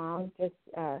Amazon.com. Just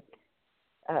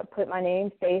put my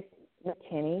name, Faith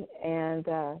McKinney, and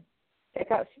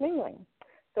check out Schmingling.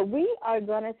 So we are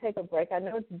going to take a break. I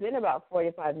know it's been about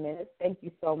 45 minutes. Thank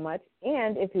you so much.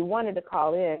 And if you wanted to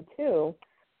call in, too,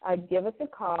 give us a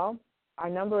call. Our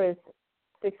number is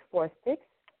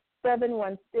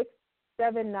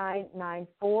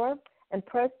 646-716-7994, and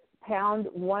press pound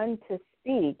 1 to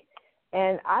speak.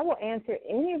 And I will answer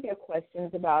any of your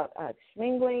questions about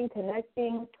Schmingling,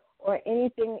 connecting, or any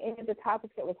of the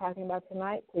topics that we're talking about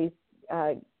tonight. Please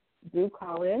do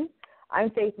call in.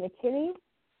 I'm Faith McKinney.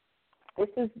 This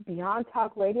is Beyond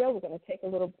Talk Radio. We're going to take a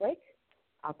little break.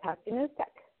 I'll talk to you in a sec.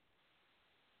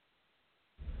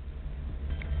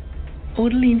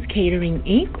 Odeline's Catering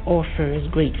Inc. offers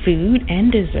great food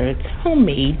and desserts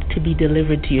homemade to be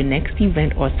delivered to your next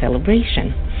event or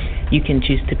celebration. You can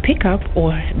choose to pick up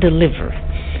or deliver.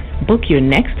 Book your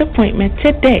next appointment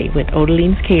today with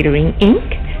Odeline's Catering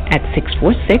Inc. at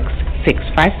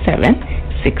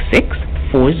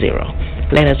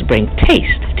 646-657-6640. Let us bring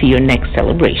taste to your next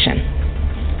celebration.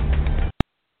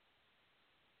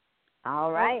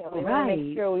 All right. We want to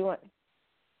make sure we want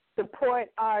support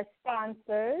our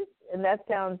sponsors, and that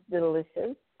sounds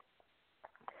delicious.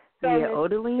 So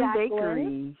Odeline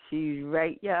Bakery. She's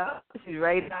right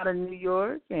out of New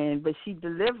York, but she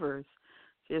delivers.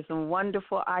 She has some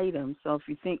wonderful items. So if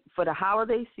you think for the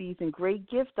holiday season, great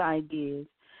gift ideas.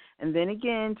 And then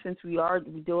again, since we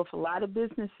deal with a lot of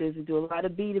businesses, we do a lot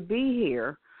of B2B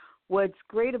here. What's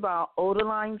great about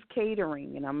Odeline's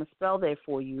Catering, and I'm going to spell that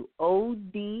for you,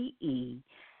 ODELINE,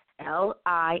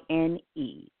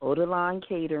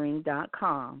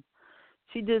 OdelineCatering.com.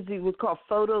 She does what's called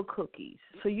photo cookies.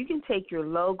 So you can take your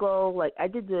logo, like I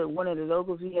did one of the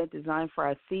logos we had designed for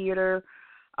our theater.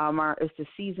 It's the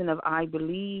season of I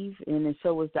Believe, and then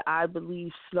so was the I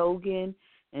Believe slogan,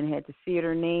 and it had the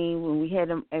theater name, and we had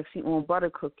them actually on butter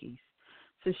cookies.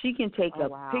 So she can take a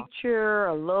picture,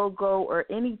 a logo, or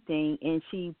anything, and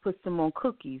she puts them on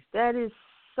cookies. That is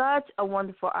such a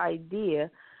wonderful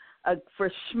idea for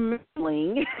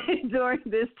Schmingling during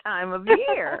this time of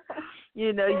year.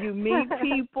 You meet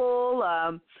people,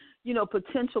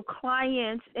 potential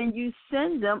clients, and you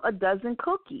send them a dozen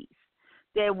cookies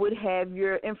that would have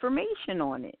your information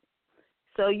on it.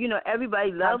 So,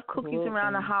 everybody loves cookies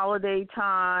around the holiday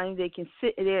time. They can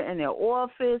sit there in their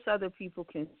office. Other people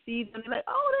can see them. They're like,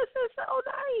 oh, this is so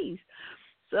nice.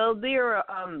 So there are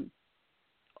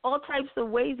all types of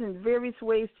ways and various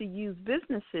ways to use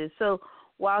businesses. So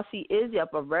while she is a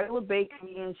regular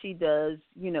bakery and she does,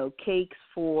 cakes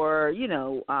for,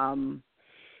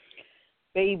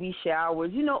 baby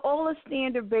showers, all the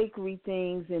standard bakery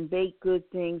things and baked good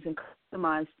things and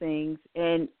customized things.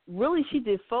 And really she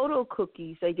did photo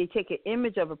cookies. Like they take an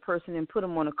image of a person and put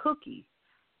them on a cookie.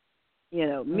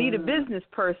 Meet a business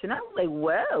person. I was like,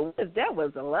 well, that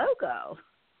was a logo.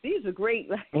 These are great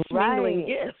Schmingling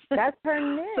gifts. That's her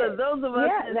niche. So those of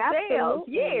us in sales,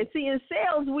 absolutely. see, in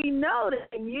sales, we know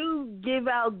that you give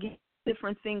out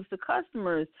different things to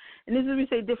customers. And this is we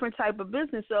say different type of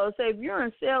business. So say if you're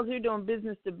in sales, you're doing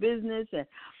business to business, and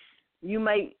you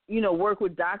might, work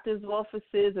with doctors'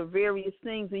 offices or various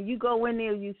things, and you go in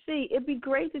there, you see, it'd be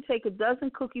great to take a dozen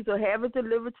cookies or have it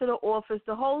delivered to the office.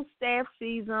 The whole staff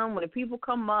sees them when the people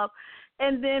come up.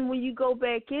 And then when you go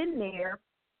back in there,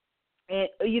 and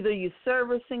either you're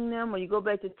servicing them or you go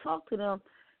back to talk to them,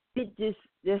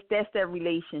 that's that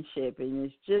relationship. And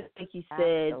it's just like you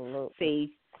said,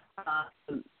 Faith,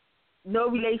 no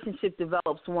relationship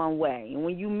develops one way. And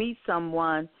when you meet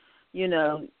someone,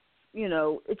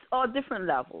 it's all different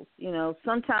levels.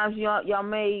 Sometimes y'all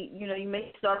may, you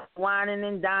may start whining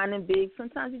and dining big.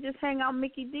 Sometimes you just hang out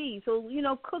Mickey D. So,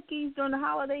 cookies during the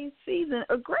holiday season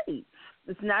are great.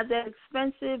 It's not that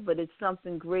expensive, but it's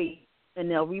something great, and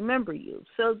they'll remember you.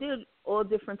 So there's all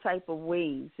different type of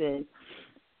ways. And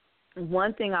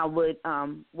one thing I would,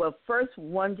 first,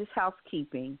 just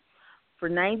housekeeping. For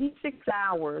 96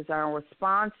 hours, our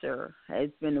sponsor has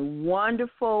been a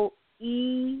wonderful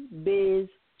eBiz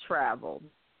Travel.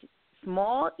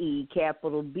 Small E,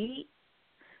 capital B,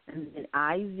 and then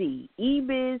I-Z.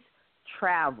 eBiz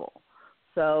Travel.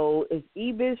 So it's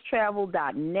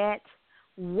ebiztravel.net.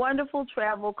 Wonderful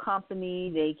travel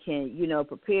company. They can,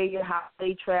 prepare your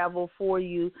holiday travel for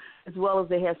you, as well as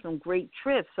they have some great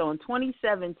trips. So in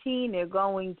 2017, they're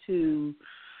going to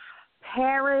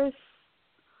Paris,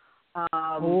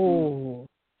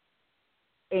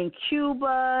 in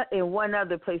Cuba, and one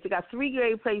other place. They got 3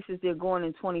 great places they're going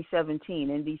in 2017.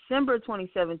 In December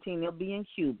 2017, they'll be in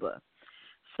Cuba.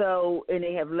 So, and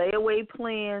they have layaway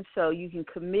plans, so you can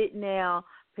commit now,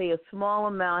 pay a small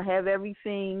amount, have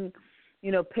everything,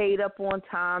 paid up on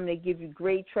time. They give you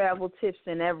great travel tips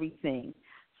and everything.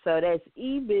 So that's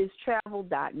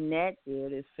ebiztravel.net. They're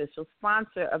the official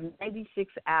sponsor of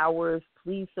 96 Hours.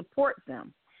 Please support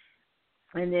them.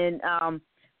 And then,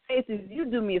 Faith, if you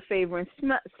do me a favor and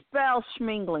spell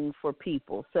Schmingling for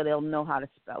people so they'll know how to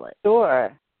spell it.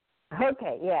 Sure.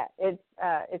 Okay, yeah.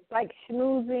 It's like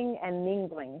schmoozing and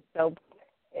mingling. So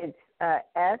it's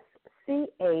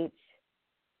SCHMINGLING.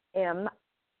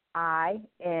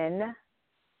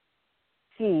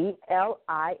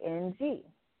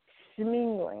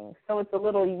 Schmingling. So it's a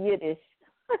little Yiddish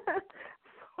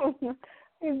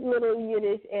There's little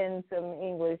Yiddish and some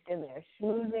English in there.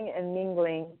 Schmoozing and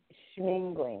mingling,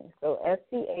 Schmingling. So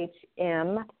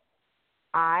SCHMINGLING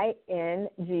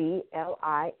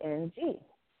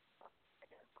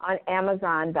on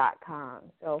Amazon.com.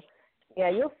 So, yeah,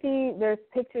 you'll see there's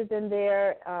pictures in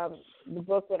there. The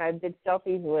book when I did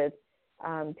selfies with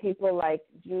people like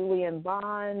Julian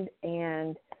Bond,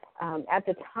 and at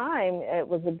the time it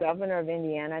was the governor of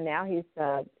Indiana. Now he's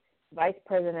Vice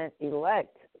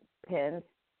President-elect Pence.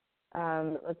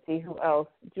 Let's see who else.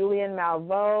 Julian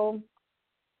Malveaux,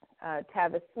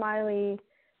 Tavis Smiley.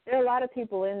 There are a lot of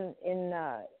people in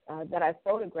that I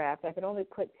photographed. I could only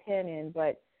put 10 in,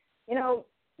 but, you know,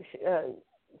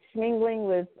 schmingling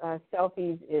with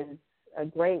selfies is a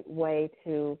great way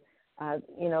to,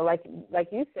 you know, like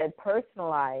you said,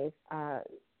 personalize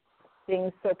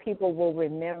things so people will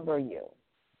remember you.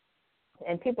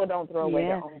 And people don't throw away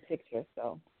their own pictures,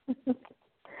 so.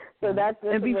 So that's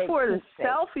and before the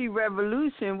selfie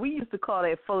revolution, we used to call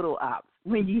that photo ops.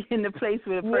 When you're in the place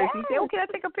with a person, you say, "Oh, can I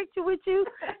take a picture with you?"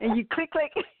 And you click.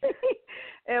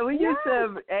 And we used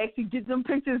to actually get them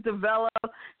pictures developed,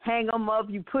 hang them up,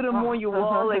 you put them on your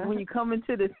wall. Like when you come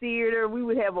into the theater, we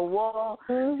would have a wall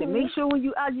to make sure when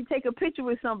you out, you take a picture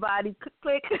with somebody.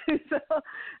 Click. So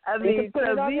I mean,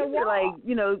 so these are like,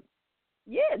 you know,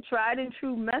 tried and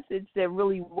true methods that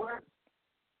really work.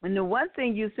 And the one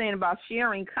thing you're saying about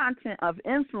sharing content of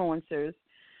influencers,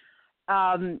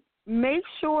 make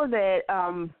sure that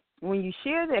when you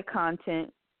share that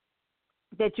content,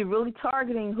 that you're really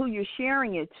targeting who you're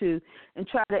sharing it to, and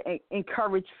try to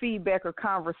encourage feedback or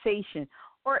conversation,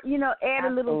 or, you know, add a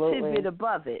little tidbit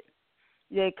above it.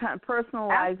 It kind of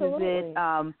personalizes it,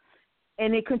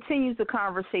 and it continues the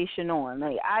conversation on.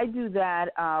 Like I do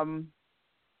that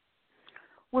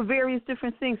with various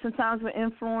different things, sometimes with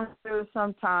influencers,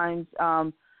 sometimes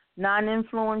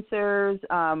non-influencers,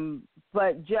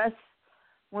 but just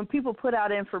when people put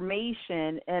out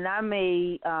information, and I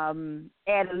may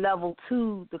add a level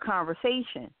to the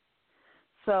conversation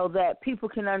so that people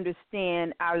can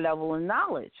understand our level of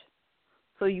knowledge.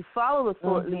 So you follow the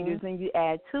thought leaders and you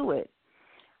add to it.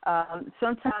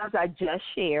 Sometimes I just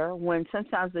share when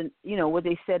sometimes, you know, what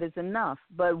they said is enough.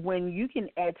 But when you can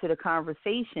add to the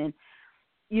conversation,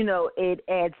 you know, it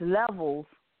adds levels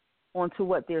onto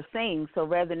what they're saying. So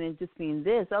rather than just being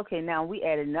this, okay, now we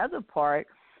add another part,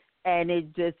 and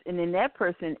then that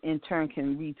person in turn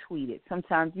can retweet it.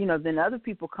 Sometimes, you know, then other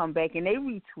people come back and they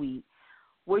retweet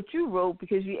what you wrote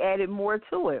because you added more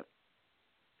to it,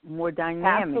 more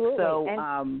dynamic. Absolutely. So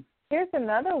and here's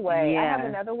another way. I have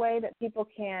another way that people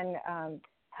can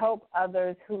help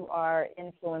others who are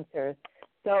influencers.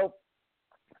 So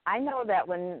I know that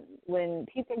when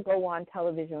people go on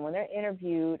television, when they're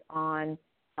interviewed on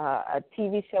a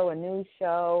TV show, a news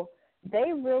show,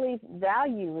 they really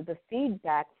value the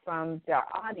feedback from their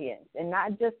audience, and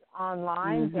not just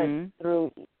online, but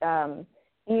through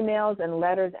emails and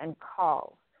letters and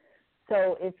calls.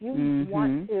 So if you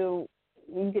want to,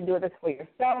 you can do this for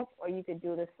yourself or you could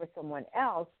do this for someone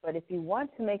else, but if you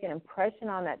want to make an impression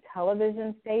on that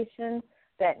television station,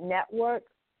 that network,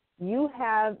 you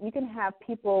can have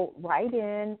people write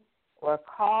in or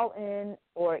call in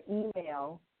or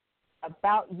email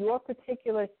about your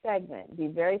particular segment. Be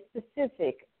very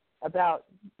specific about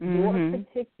your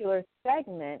particular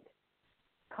segment.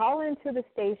 Call into the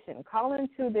station. Call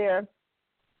into their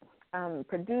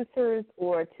producers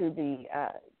or to the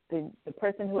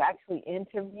person who actually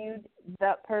interviewed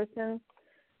that person.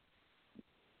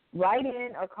 Write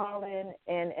in or call in,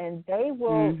 and they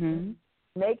will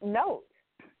make notes.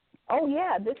 Oh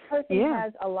yeah, this person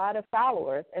has a lot of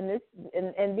followers, and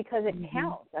because it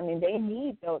counts. I mean, they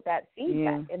need that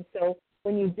feedback, and so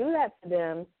when you do that for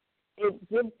them, it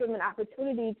gives them an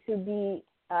opportunity to be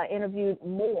interviewed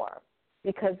more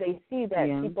because they see that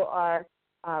people are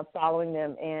following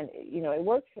them, and you know, it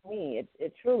worked for me.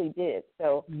 It truly did.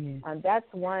 So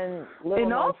that's one little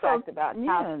known fact about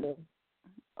how to.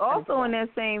 Also, in that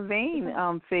same vein,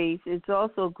 Faith, it's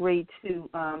also great to.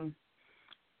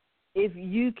 If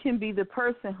you can be the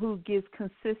person who gives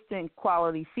consistent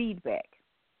quality feedback.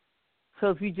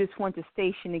 So if you just want the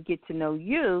station to get to know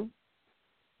you,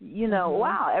 you know,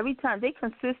 wow, every time they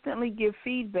consistently give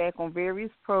feedback on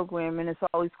various programming, it's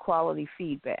always quality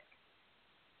feedback.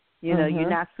 You know, you're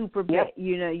not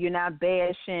you know, you're not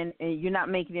bashing, and you're not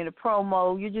making it a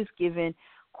promo. You're just giving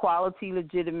quality,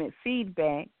 legitimate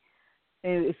feedback.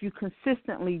 And if you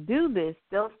consistently do this,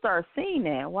 they'll start seeing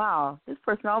that, wow, this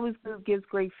person always gives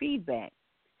great feedback.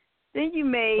 Then you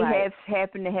may have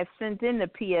happen to have sent in the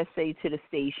PSA to the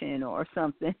station or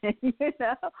something. You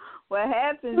know, what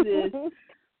happens is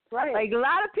Right. Like a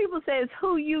lot of people say it's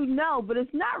who you know, but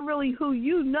it's not really who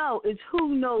you know. It's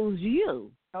who knows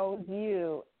you. Knows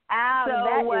you.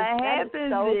 So what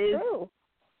happens is, true.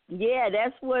 Yeah,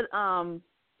 that's what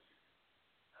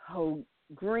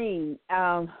Green,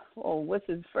 what's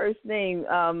his first name?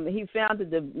 He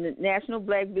founded the National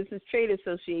Black Business Trade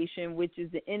Association, which is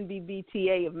the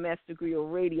NBBTA of Mass Degree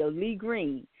Radio, Lee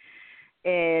Green.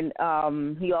 And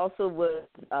he also was,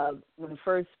 when the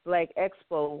first Black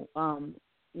Expo,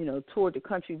 toured the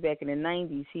country back in the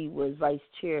 90s, he was vice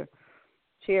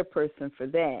chairperson for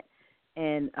that.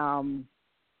 And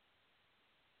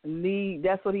Lee,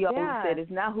 that's what he always said. It's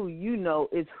not who you know,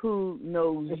 it's who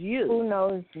knows you. Who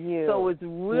knows you. So it's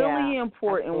really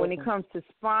important when it comes to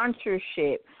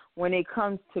sponsorship, when it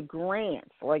comes to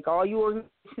grants, like all you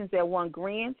organizations that want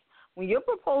grants, when your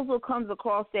proposal comes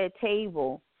across that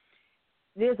table,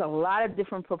 there's a lot of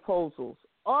different proposals.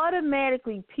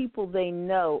 Automatically, people they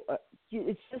know,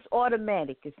 it's just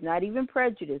automatic. It's not even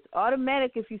prejudice.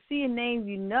 Automatic, if you see a name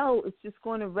you know, it's just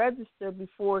going to register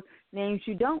before names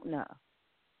you don't know.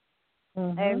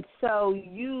 Mm-hmm. And so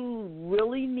you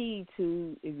really need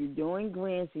to, if you're doing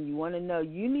grants and you want to know,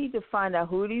 you need to find out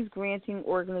who are these granting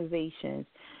organizations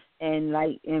and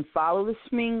follow the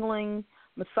Schmingling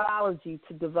methodology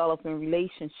to developing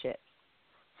relationships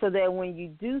so that when you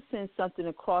do send something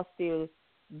across their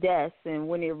desk and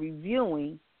when they're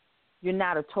reviewing, you're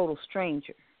not a total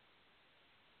stranger.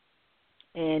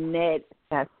 And that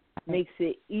makes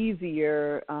it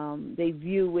easier. They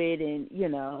view it, and,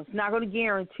 it's not going to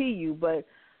guarantee you, but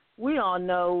we all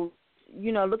know,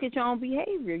 look at your own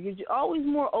behavior. You're always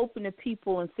more open to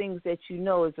people and things that you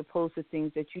know as opposed to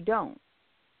things that you don't.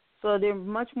 So they're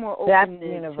much more open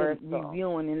to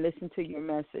reviewing and listen to your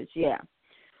message. Yeah.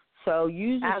 So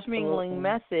use the Schmingling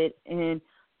method and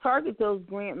target those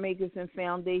grant makers and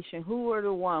foundation. Who are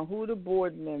the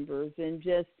board members, and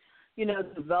just,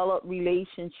 develop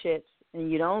relationships. And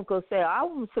you don't go say, I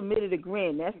submitted a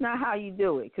grant. That's not how you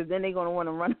do it, because then they're going to want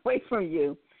to run away from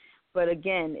you. But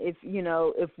again, if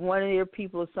one of their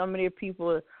people or some of their people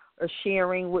are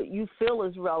sharing what you feel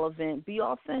is relevant, be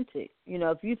authentic.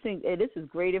 If you think, hey, this is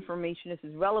great information, this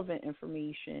is relevant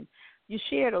information, you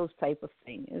share those type of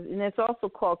things. And it's also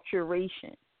called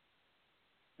curation.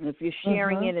 And if you're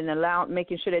sharing it and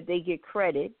making sure that they get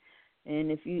credit,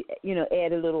 and if you,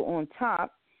 add a little on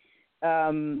top,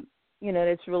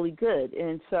 that's really good.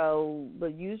 And so,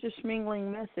 but use the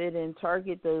Schmingling method and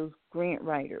target those grant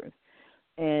writers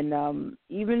and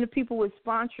even the people with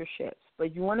sponsorships.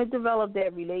 But you want to develop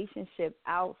that relationship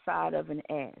outside of an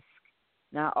ask,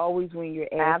 not always when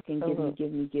you're asking,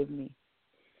 give me.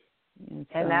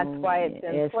 And that's why it's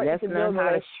important to learn how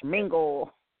to schmingle.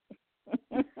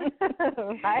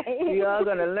 Right? We are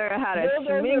going to learn how to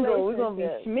schmingle. We're going to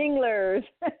be schminglers.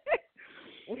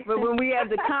 But when we have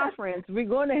the conference, we're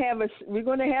going to have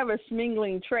a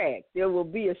Schmingling track. There will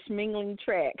be a Schmingling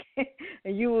track,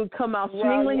 and you will come out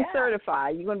Schmingling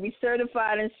certified. You're going to be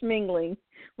certified in Schmingling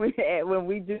when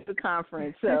we do the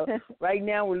conference. So right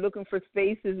now we're looking for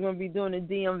spaces. We're going to be doing the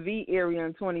DMV area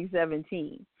in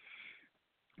 2017.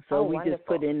 So we just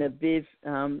put in a bid.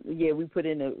 We put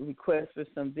in a request for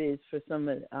some bids for some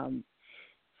of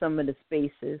the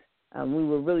spaces. We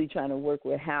were really trying to work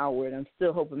with Howard. I'm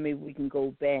still hoping maybe we can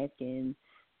go back and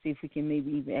see if we can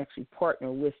maybe even actually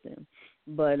partner with them.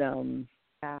 But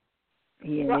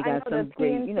they got some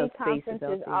great, spaces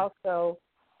out there. Also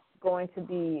going to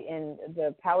be in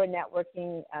the Power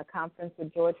Networking conference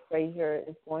with George Frazier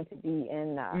is going to be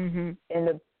in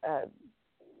the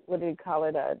what do you call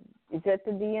it? Is that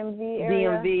the DMV area?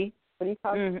 DMV. What do you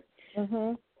call it?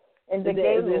 And the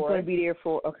Gaylord. It's going to be there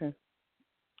for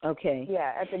Okay.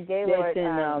 Yeah, at the Gaylord.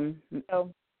 That's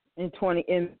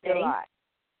in July.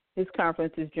 This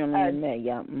conference is generally in May.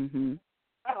 Yeah.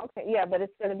 Oh, okay. Yeah, but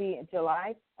it's going to be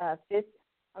July 6th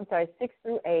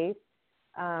through 8th.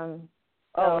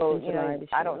 July.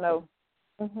 I don't know.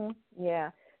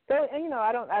 Yeah. So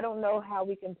I don't know how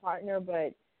we can partner,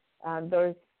 but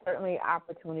there's certainly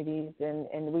opportunities,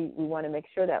 and we want to make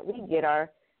sure that we get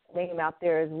our name out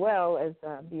there as well as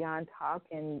BeyondTalk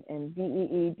and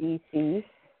BEEDC.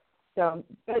 So,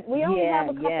 but we only have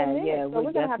a couple minutes, so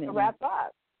we're going to have to wrap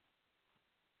up.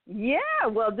 Yeah,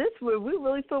 well, we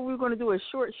really thought we were going to do a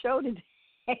short show today.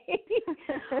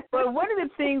 But one of the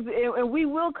things, and we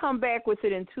will come back with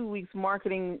it in 2 weeks,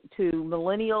 marketing to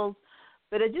millennials,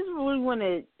 but I just really want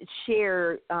to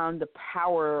share the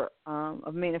power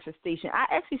of manifestation. I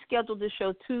actually scheduled this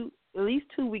show at least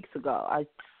 2 weeks ago. I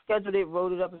scheduled it,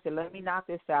 wrote it up, and said, let me knock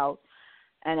this out.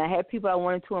 And I had people I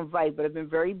wanted to invite, but I've been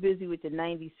very busy with the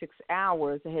 96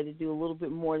 hours. I had to do a little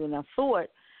bit more than I thought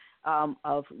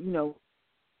of,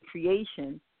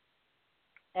 creation.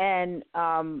 And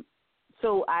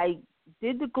so I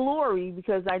did the Glory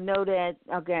because I know that,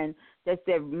 again, that's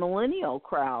that millennial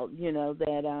crowd,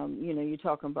 that, you're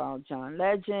talking about John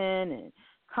Legend and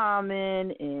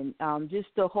Common and just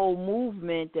the whole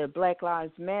movement, that Black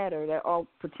Lives Matter, that all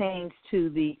pertains to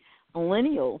the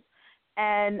millennials.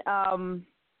 And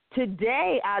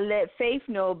today I let Faith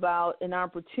know about an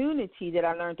opportunity that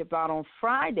I learned about on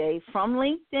Friday from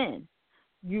LinkedIn.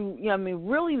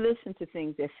 Really listen to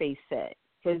things that Faith said.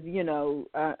 Because, and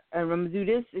I'm going to do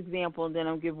this example, and then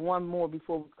I'll give one more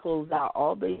before we close out,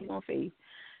 all based on Faith.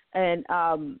 And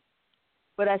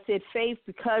but I said, Faith,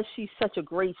 because she's such a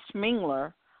great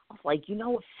Schmingler, I was like,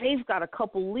 Faith got a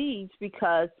couple leads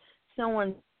because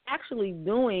someone actually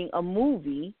doing a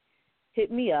movie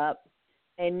hit me up,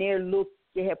 and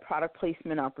they had product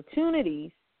placement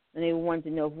opportunities, and they wanted to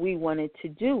know if we wanted to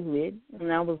do it.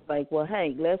 And I was like, well,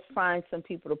 hey, let's find some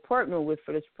people to partner with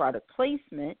for this product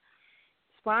placement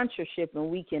sponsorship, and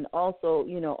we can also,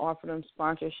 offer them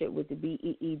sponsorship with the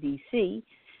BEEDC,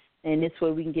 and this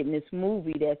way we can get in this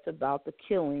movie that's about the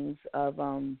killings of,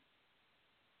 of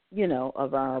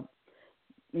our,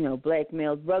 black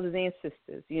males, brothers and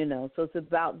sisters, So it's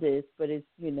about this, but it's,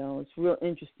 it's a real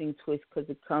interesting twist because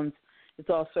it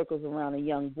all circles around a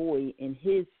young boy and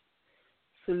his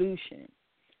solution.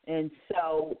 And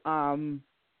so,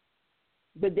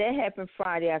 but that happened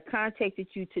Friday. I contacted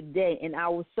you today, and I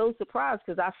was so surprised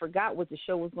because I forgot what the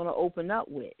show was going to open up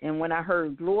with. And when I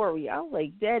heard Glory, I was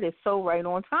like, that is so right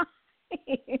on time.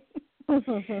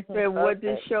 That what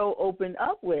this show opened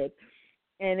up with.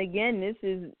 And again, this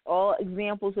is all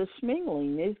examples of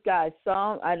Schmingling. This guy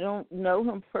I don't know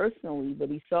him personally, but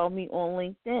he saw me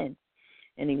on LinkedIn.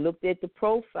 And he looked at the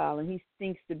profile, and he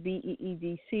thinks the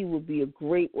BEEDC would be a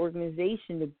great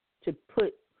organization to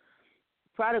put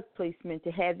product placement, to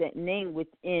have that name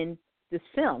within the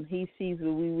film. He sees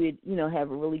where we would, have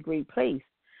a really great place.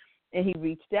 And he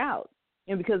reached out.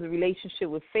 And because of the relationship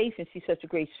with Faith, and she's such a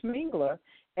great Schmingler,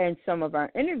 and some of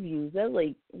our interviews, they're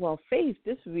like, well, Faith,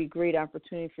 this would be a great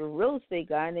opportunity for a real estate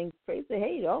guy. And then Faith said,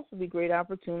 hey, it'd also be a great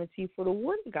opportunity for the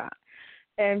wood guy.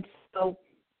 And so,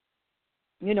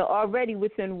 already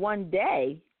within one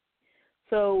day,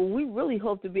 so we really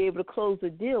hope to be able to close the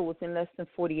deal within less than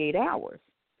 48 hours.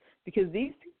 Because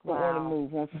these people are on the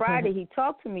move. On Friday, he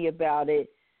talked to me about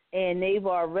it, and they've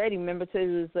already, remember, it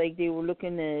was like they were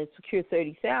looking to secure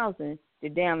 $30,000. They're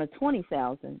down to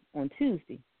 $20,000 on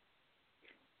Tuesday.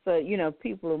 So,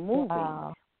 people are moving.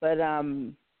 Wow. But,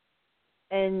 and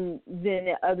then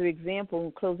the other example,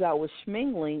 and close out with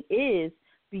Schmingling, is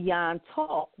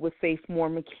BeyondTalk with Faith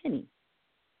Moore-McKinney.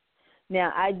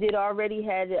 Now, I did already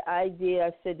have the idea.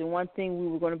 I said the one thing we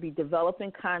were going to be developing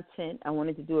content. I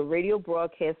wanted to do a radio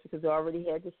broadcast because I already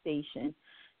had the station,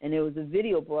 and there was a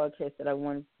video broadcast that I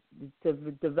wanted to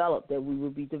develop that we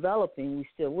would be developing. We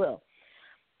still will.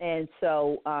 And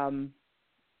so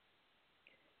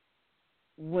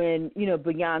when,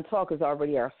 Beyond Talk is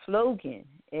already our slogan,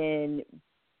 and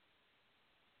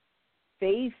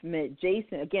Faith met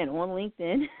Jason, again, on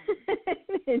LinkedIn,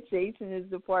 and Jason is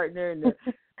the partner, and the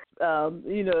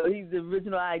he's the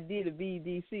original idea. The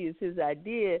BDC is his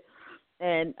idea.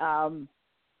 And,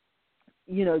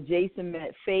 Jason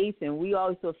met Faith, and we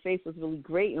always thought Faith was really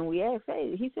great. And we asked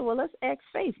Faith. He said, well, let's ask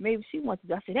Faith. Maybe she wants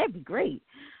to. I said, that'd be great.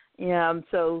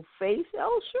 So Faith said,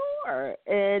 oh, sure.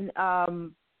 And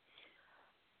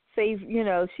Faith,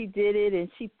 she did it, and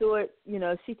she thought,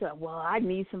 well, I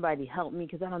need somebody to help me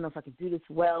because I don't know if I can do this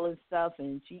well and stuff.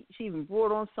 And she even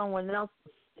brought on someone else.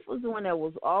 Was the one that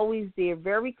was always there,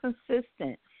 very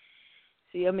consistent.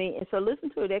 See, and so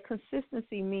listen to it. That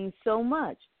consistency means so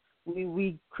much.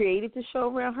 We created the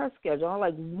show around her schedule. I'm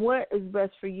like, what is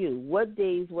best for you? What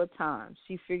days, what times?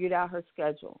 She figured out her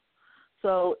schedule.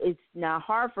 So it's not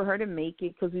hard for her to make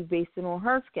it because we based it on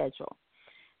her schedule.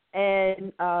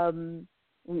 And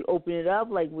we open it up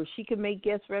like where she can make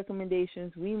guest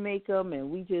recommendations. We make them,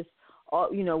 and we just,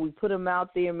 we put them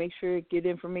out there, make sure to get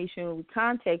information. We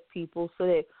contact people so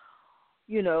that,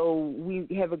 we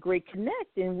have a great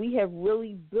connect, and we have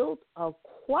really built a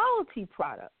quality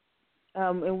product.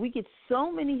 And we get so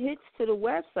many hits to the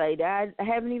website. I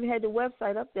haven't even had the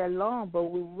website up that long, but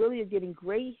we really are getting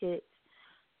great hits.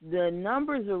 The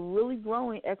numbers are really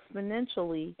growing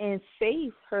exponentially, and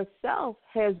Faith herself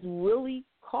has really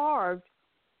carved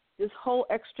this whole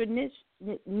extra niche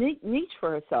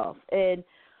for herself and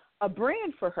a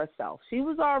brand for herself. She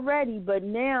was already, but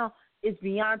now it's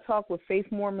Beyond Talk with Faith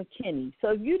Moore-McKinney. So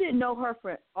if you didn't know her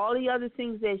for all the other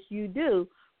things that you do,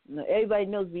 everybody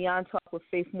knows Beyond Talk with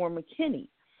Faith Moore-McKinney.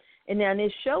 And now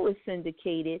this show is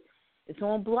syndicated. It's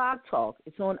on Blog Talk.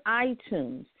 It's on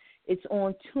iTunes. It's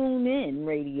on TuneIn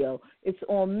Radio. It's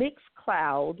on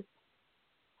Mixcloud.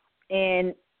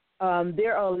 And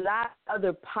there are a lot of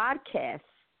other podcast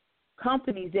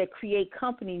companies that create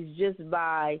companies just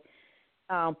by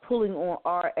pulling on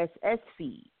RSS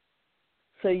feed.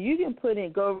 So you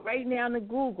can go right now to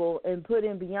Google and put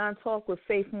in Beyond Talk with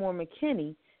Faith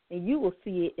Moore-McKinney, and you will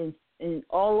see it in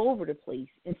all over the place,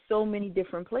 in so many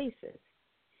different places.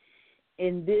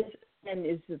 And this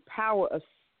is the power of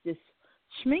this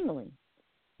schmingling.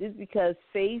 This is because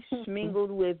Faith schmingled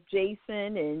with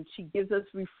Jason, and she gives us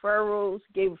referrals,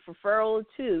 gave a referral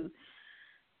too.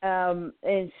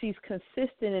 And she's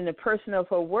consistent in the person of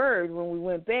her word. When we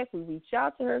went back, we reached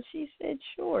out to her. She said,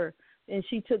 sure. And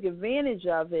she took advantage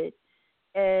of it.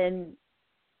 And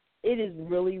it is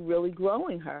really, really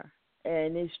growing her.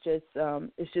 And it's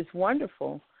just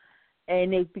wonderful.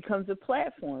 And it becomes a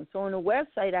platform. So on the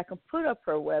website, I can put up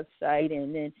her website,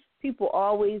 and then people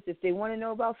always, if they want to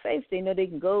know about Faith, they know they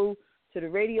can go to the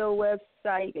radio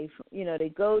website. They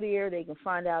go there. They can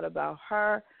find out about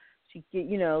her. She get,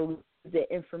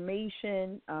 the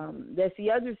information. That's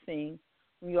the other thing.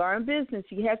 When you are in business,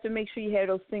 you have to make sure you have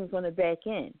those things on the back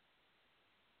end.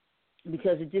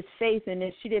 Because of just Faith, and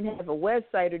if she didn't have a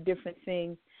website or different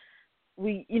things,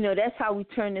 that's how we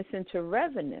turn this into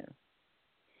revenue.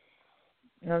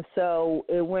 And so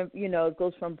it went, it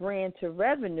goes from brand to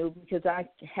revenue because I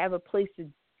have a place to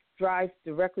drive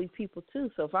directly people to.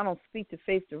 So if I don't speak to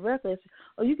Faith directly, I say,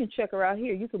 oh, you can check her out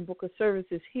here. You can book her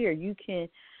services here. You can,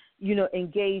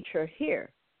 engage her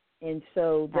here. And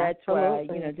so that's why,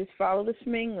 just follow the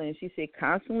Schmingling. She said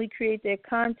constantly create that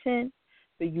content,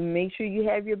 but you make sure you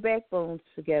have your backbones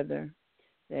together,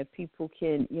 that people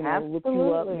can, look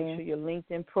you up, make sure your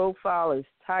LinkedIn profile is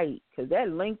tight. Because that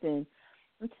LinkedIn,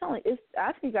 I'm telling you,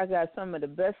 I think I got some of the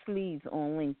best leads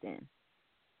on LinkedIn.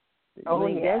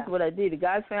 That's what I did. The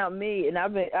guy found me, and I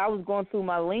was going through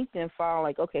my LinkedIn file,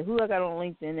 like, okay, who I got on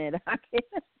LinkedIn that I can,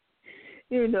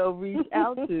 reach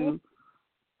out to.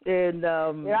 And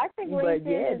I think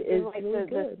LinkedIn is like really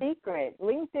the secret.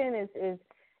 LinkedIn is,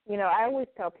 I always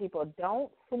tell people, don't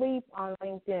sleep on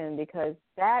LinkedIn because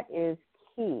that is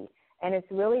key, and it's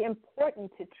really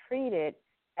important to treat it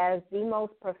as the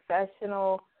most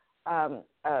professional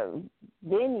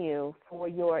venue for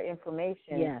your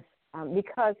information. Yes.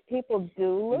 Because people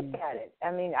do look at it.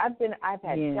 I mean, I've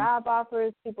had job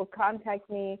offers. People contact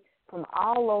me from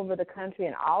all over the country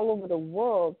and all over the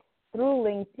world through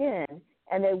LinkedIn,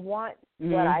 and they want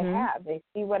what I have. They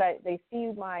see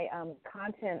my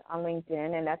content on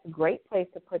LinkedIn, and that's a great place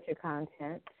to put your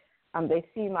content. They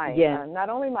see my not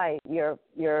only your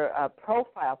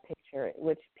profile picture,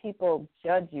 which people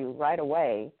judge you right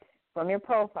away from your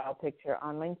profile picture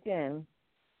on LinkedIn,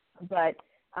 but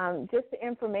just the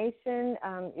information.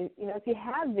 If you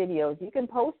have videos, you can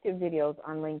post your videos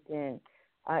on LinkedIn.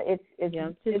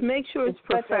 Just make sure it's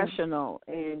professional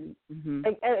and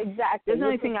exactly. That's the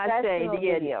only thing I say.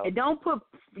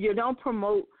 You don't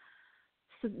promote.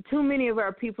 Too many of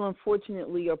our people,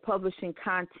 unfortunately, are publishing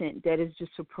content that is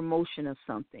just a promotion of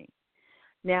something.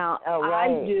 Now,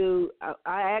 I do.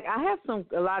 I have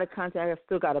a lot of content I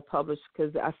still got to publish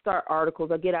because I start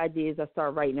articles. I get ideas. I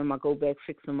start writing them. I go back,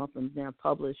 fix them up, and then I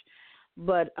publish.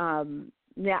 But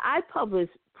now I publish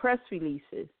press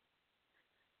releases,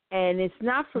 and it's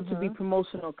not to be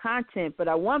promotional content, but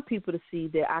I want people to see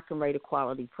that I can write a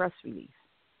quality press release.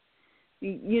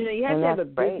 You have to have a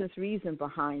business reason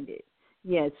behind it.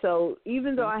 Yeah, so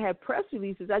even though I have press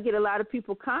releases, I get a lot of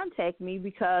people contact me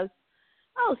because,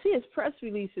 she has press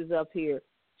releases up here.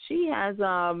 She has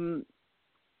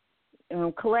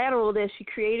collateral that she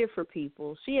created for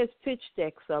people. She has pitch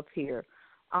decks up here.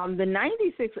 The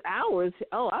 96 hours,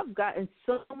 I've gotten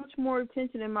so much more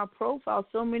attention in my profile,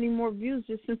 so many more views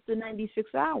just since the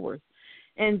 96 hours.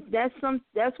 And that's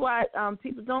why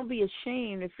people, don't be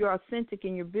ashamed if you're authentic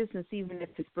in your business, even if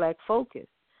it's Black focused.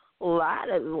 A lot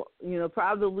of,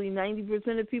 probably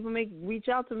 90% of people reach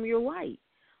out to me are white.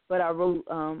 But I wrote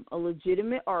a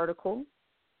legitimate article,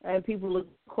 and people look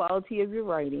at the quality of your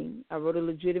writing. I wrote a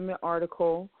legitimate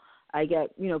article. I got,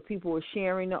 people were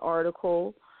sharing the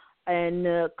article, and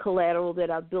the collateral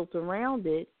that I built around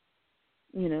it,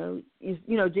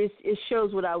 just it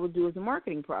shows what I would do as a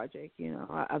marketing project.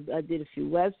 I did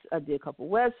I did a couple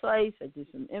websites. I did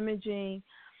some imaging.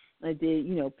 I did,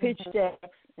 pitch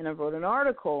decks, and I wrote an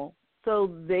article.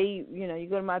 So they, you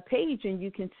go to my page and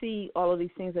you can see all of these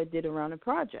things I did around the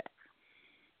project.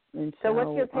 And so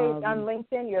what's your page on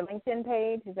LinkedIn? Your LinkedIn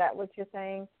page? Is that what you're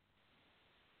saying?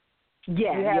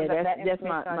 Yeah, that's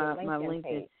my LinkedIn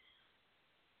page.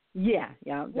 Yeah.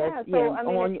 That's, so I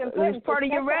mean, it's part of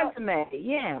your resume.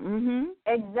 Yeah.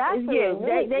 Exactly.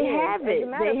 Yeah, they have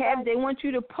it. They want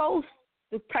you to post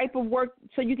the type of work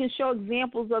so you can show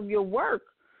examples of your work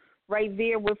right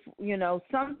there with,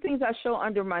 some things I show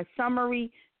under my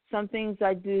summary, some things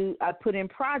I put in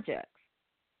projects.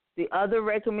 The other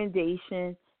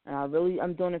recommendation, and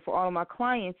I'm doing it for all of my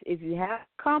clients, if you have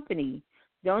a company,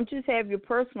 don't just have your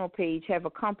personal page, have a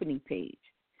company page.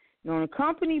 Now, on a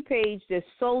company page, there's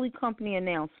solely company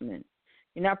announcements.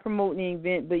 You're not promoting an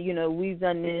event, but, we've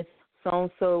done this.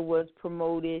 So-and-so was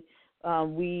promoted.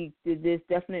 We did this.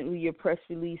 Definitely your press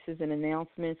releases and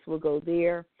announcements will go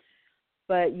there.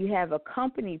 But you have a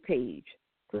company page.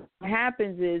 So what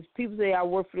happens is people say, I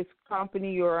work for this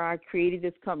company, or I created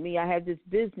this company, I have this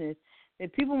business.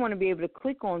 And people want to be able to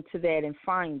click onto that and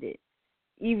find it.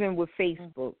 Even with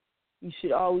Facebook, you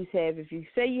should always have, if you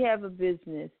say you have a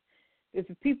business, if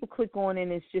the people click on it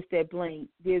and it's just that blank,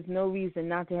 there's no reason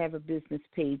not to have a business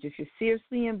page. If you're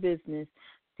seriously in business,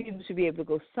 people should be able to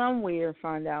go somewhere and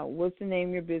find out what's the name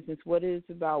of your business, what it is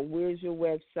about, where's your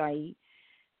website,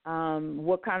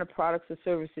 what kind of products or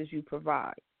services you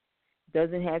provide.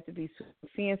 Doesn't have to be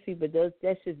super fancy, but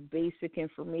that's just basic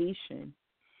information,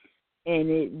 and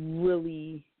it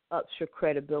really ups your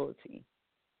credibility.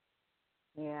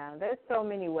 Yeah, there's so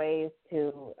many ways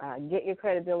to get your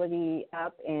credibility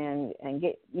up and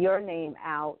get your name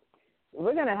out.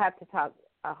 We're going to have to talk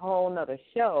a whole nother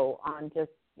show on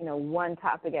just, one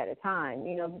topic at a time,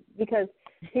 because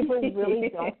people really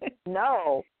don't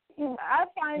know. I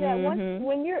find that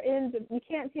when you're you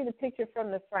can't see the picture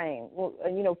from the frame,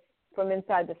 from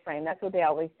inside the frame. That's what they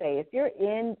always say. If you're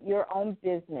in your own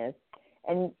business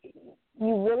and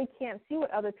you really can't see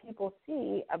what other people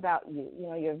see about you,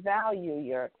 your value,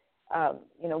 your,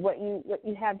 what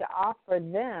you have to offer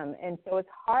them. And so it's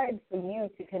hard for you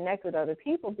to connect with other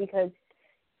people because,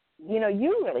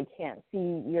 you really can't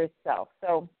see yourself.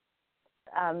 So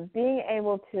being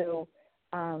able to,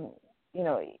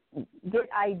 get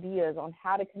ideas on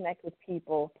how to connect with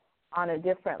people on a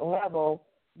different level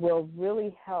will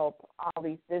really help all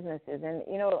these businesses. And,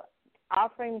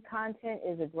 offering content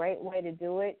is a great way to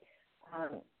do it.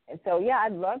 And so,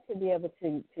 I'd love to be able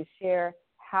to share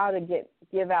how to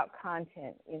give out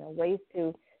content, ways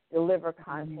to deliver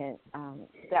content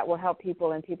that will help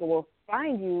people, and people will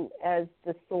find you as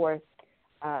the source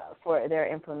for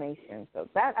their information. So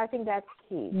I think that's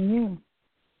key. Mm-hmm.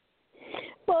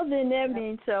 Well, then that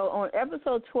means, so on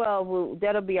episode 12,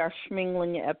 that'll be our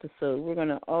Schmingling episode. We're going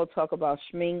to all talk about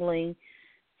Schmingling.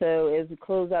 So as we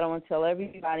close out, I want to tell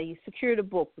everybody, secure the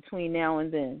book between now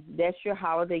and then. That's your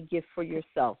holiday gift for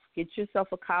yourself. Get yourself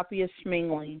a copy of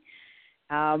Schmingling.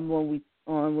 When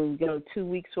we go 2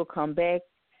 weeks, we'll come back.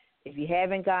 If you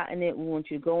haven't gotten it, we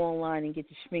want you to go online and get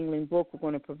the Schmingling book. We're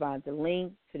going to provide the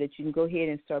link so that you can go ahead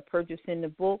and start purchasing the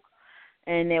book.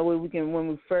 And that way we can, when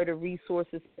we further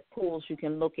resources, tools, you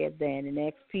can look at that and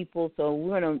ask people. So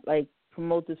we're going to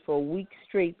promote this for a week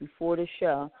straight before the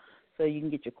show, so you can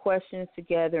get your questions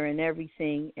together and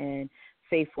everything, and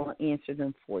Faith will answer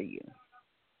them for you.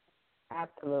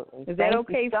 Absolutely. Is that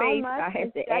okay, Faith? Much, I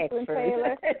have to ask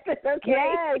first.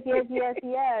 Okay.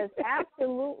 Yes.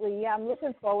 Absolutely. Yeah, I'm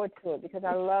looking forward to it because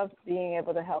I love being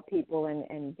able to help people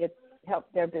and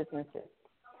help their businesses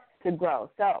to grow.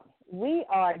 So we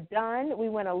are done. We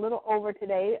went a little over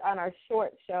today on our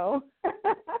short show.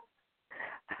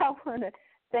 I want to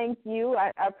thank you,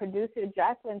 our producer,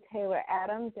 Jacqueline Taylor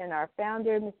Adams, and our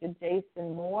founder, Mr.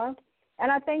 Jason Moore.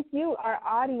 And I thank you, our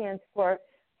audience, for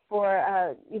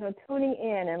tuning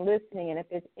in and listening. And if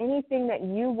there's anything that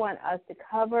you want us to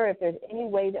cover, if there's any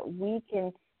way that we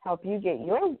can help you get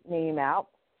your name out,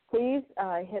 please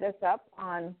hit us up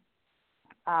on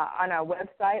our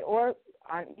website or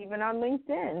even on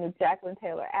LinkedIn with Jacqueline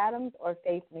Taylor Adams or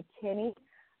Faith McKinney.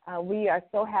 We are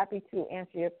so happy to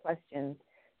answer your questions.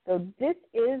 So this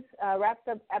wraps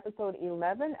up episode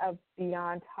 11 of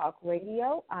Beyond Talk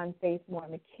Radio. I'm Faith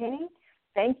Moore-McKinney.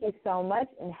 Thank you so much,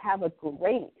 and have a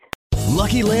great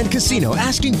Lucky Land Casino,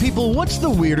 asking people, what's the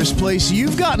weirdest place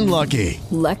you've gotten lucky?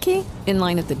 Lucky? In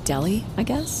line at the deli, I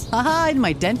guess? Aha, in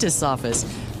my dentist's office.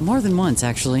 More than once,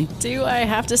 actually. Do I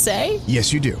have to say?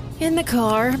 Yes, you do. In the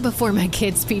car before my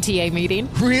kids' PTA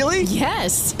meeting. Really?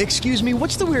 Yes. Excuse me,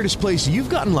 what's the weirdest place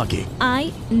you've gotten lucky?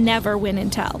 I never win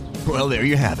and tell. Well, there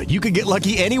you have it. You can get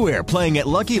lucky anywhere, playing at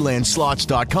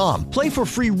LuckyLandSlots.com. Play for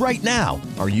free right now.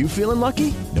 Are you feeling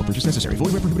lucky? No purchase necessary.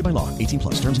 Void where prohibited by law. 18+.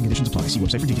 Terms and conditions apply. See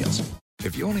website for details.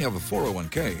 If you only have a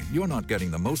 401k, you're not getting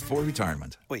the most for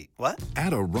retirement. Wait, what?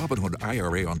 Add a Robinhood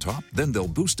IRA on top, then they'll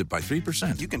boost it by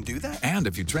 3%. You can do that? And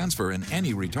if you transfer in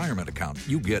any retirement account,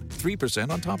 you get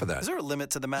 3% on top of that. Is there a limit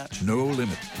to the match? No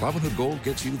limit. Robinhood Gold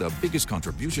gets you the biggest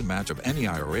contribution match of any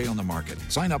IRA on the market.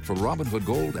 Sign up for Robinhood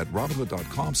Gold at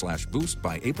Robinhood.com/boost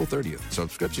by April 30th.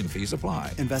 Subscription fees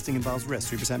apply. Investing involves risk.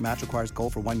 3% match requires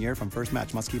gold for 1 year from first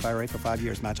match. Must keep IRA for 5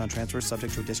 years. Match on transfers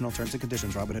subject to additional terms and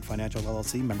conditions. Robinhood Financial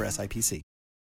LLC, member SIPC.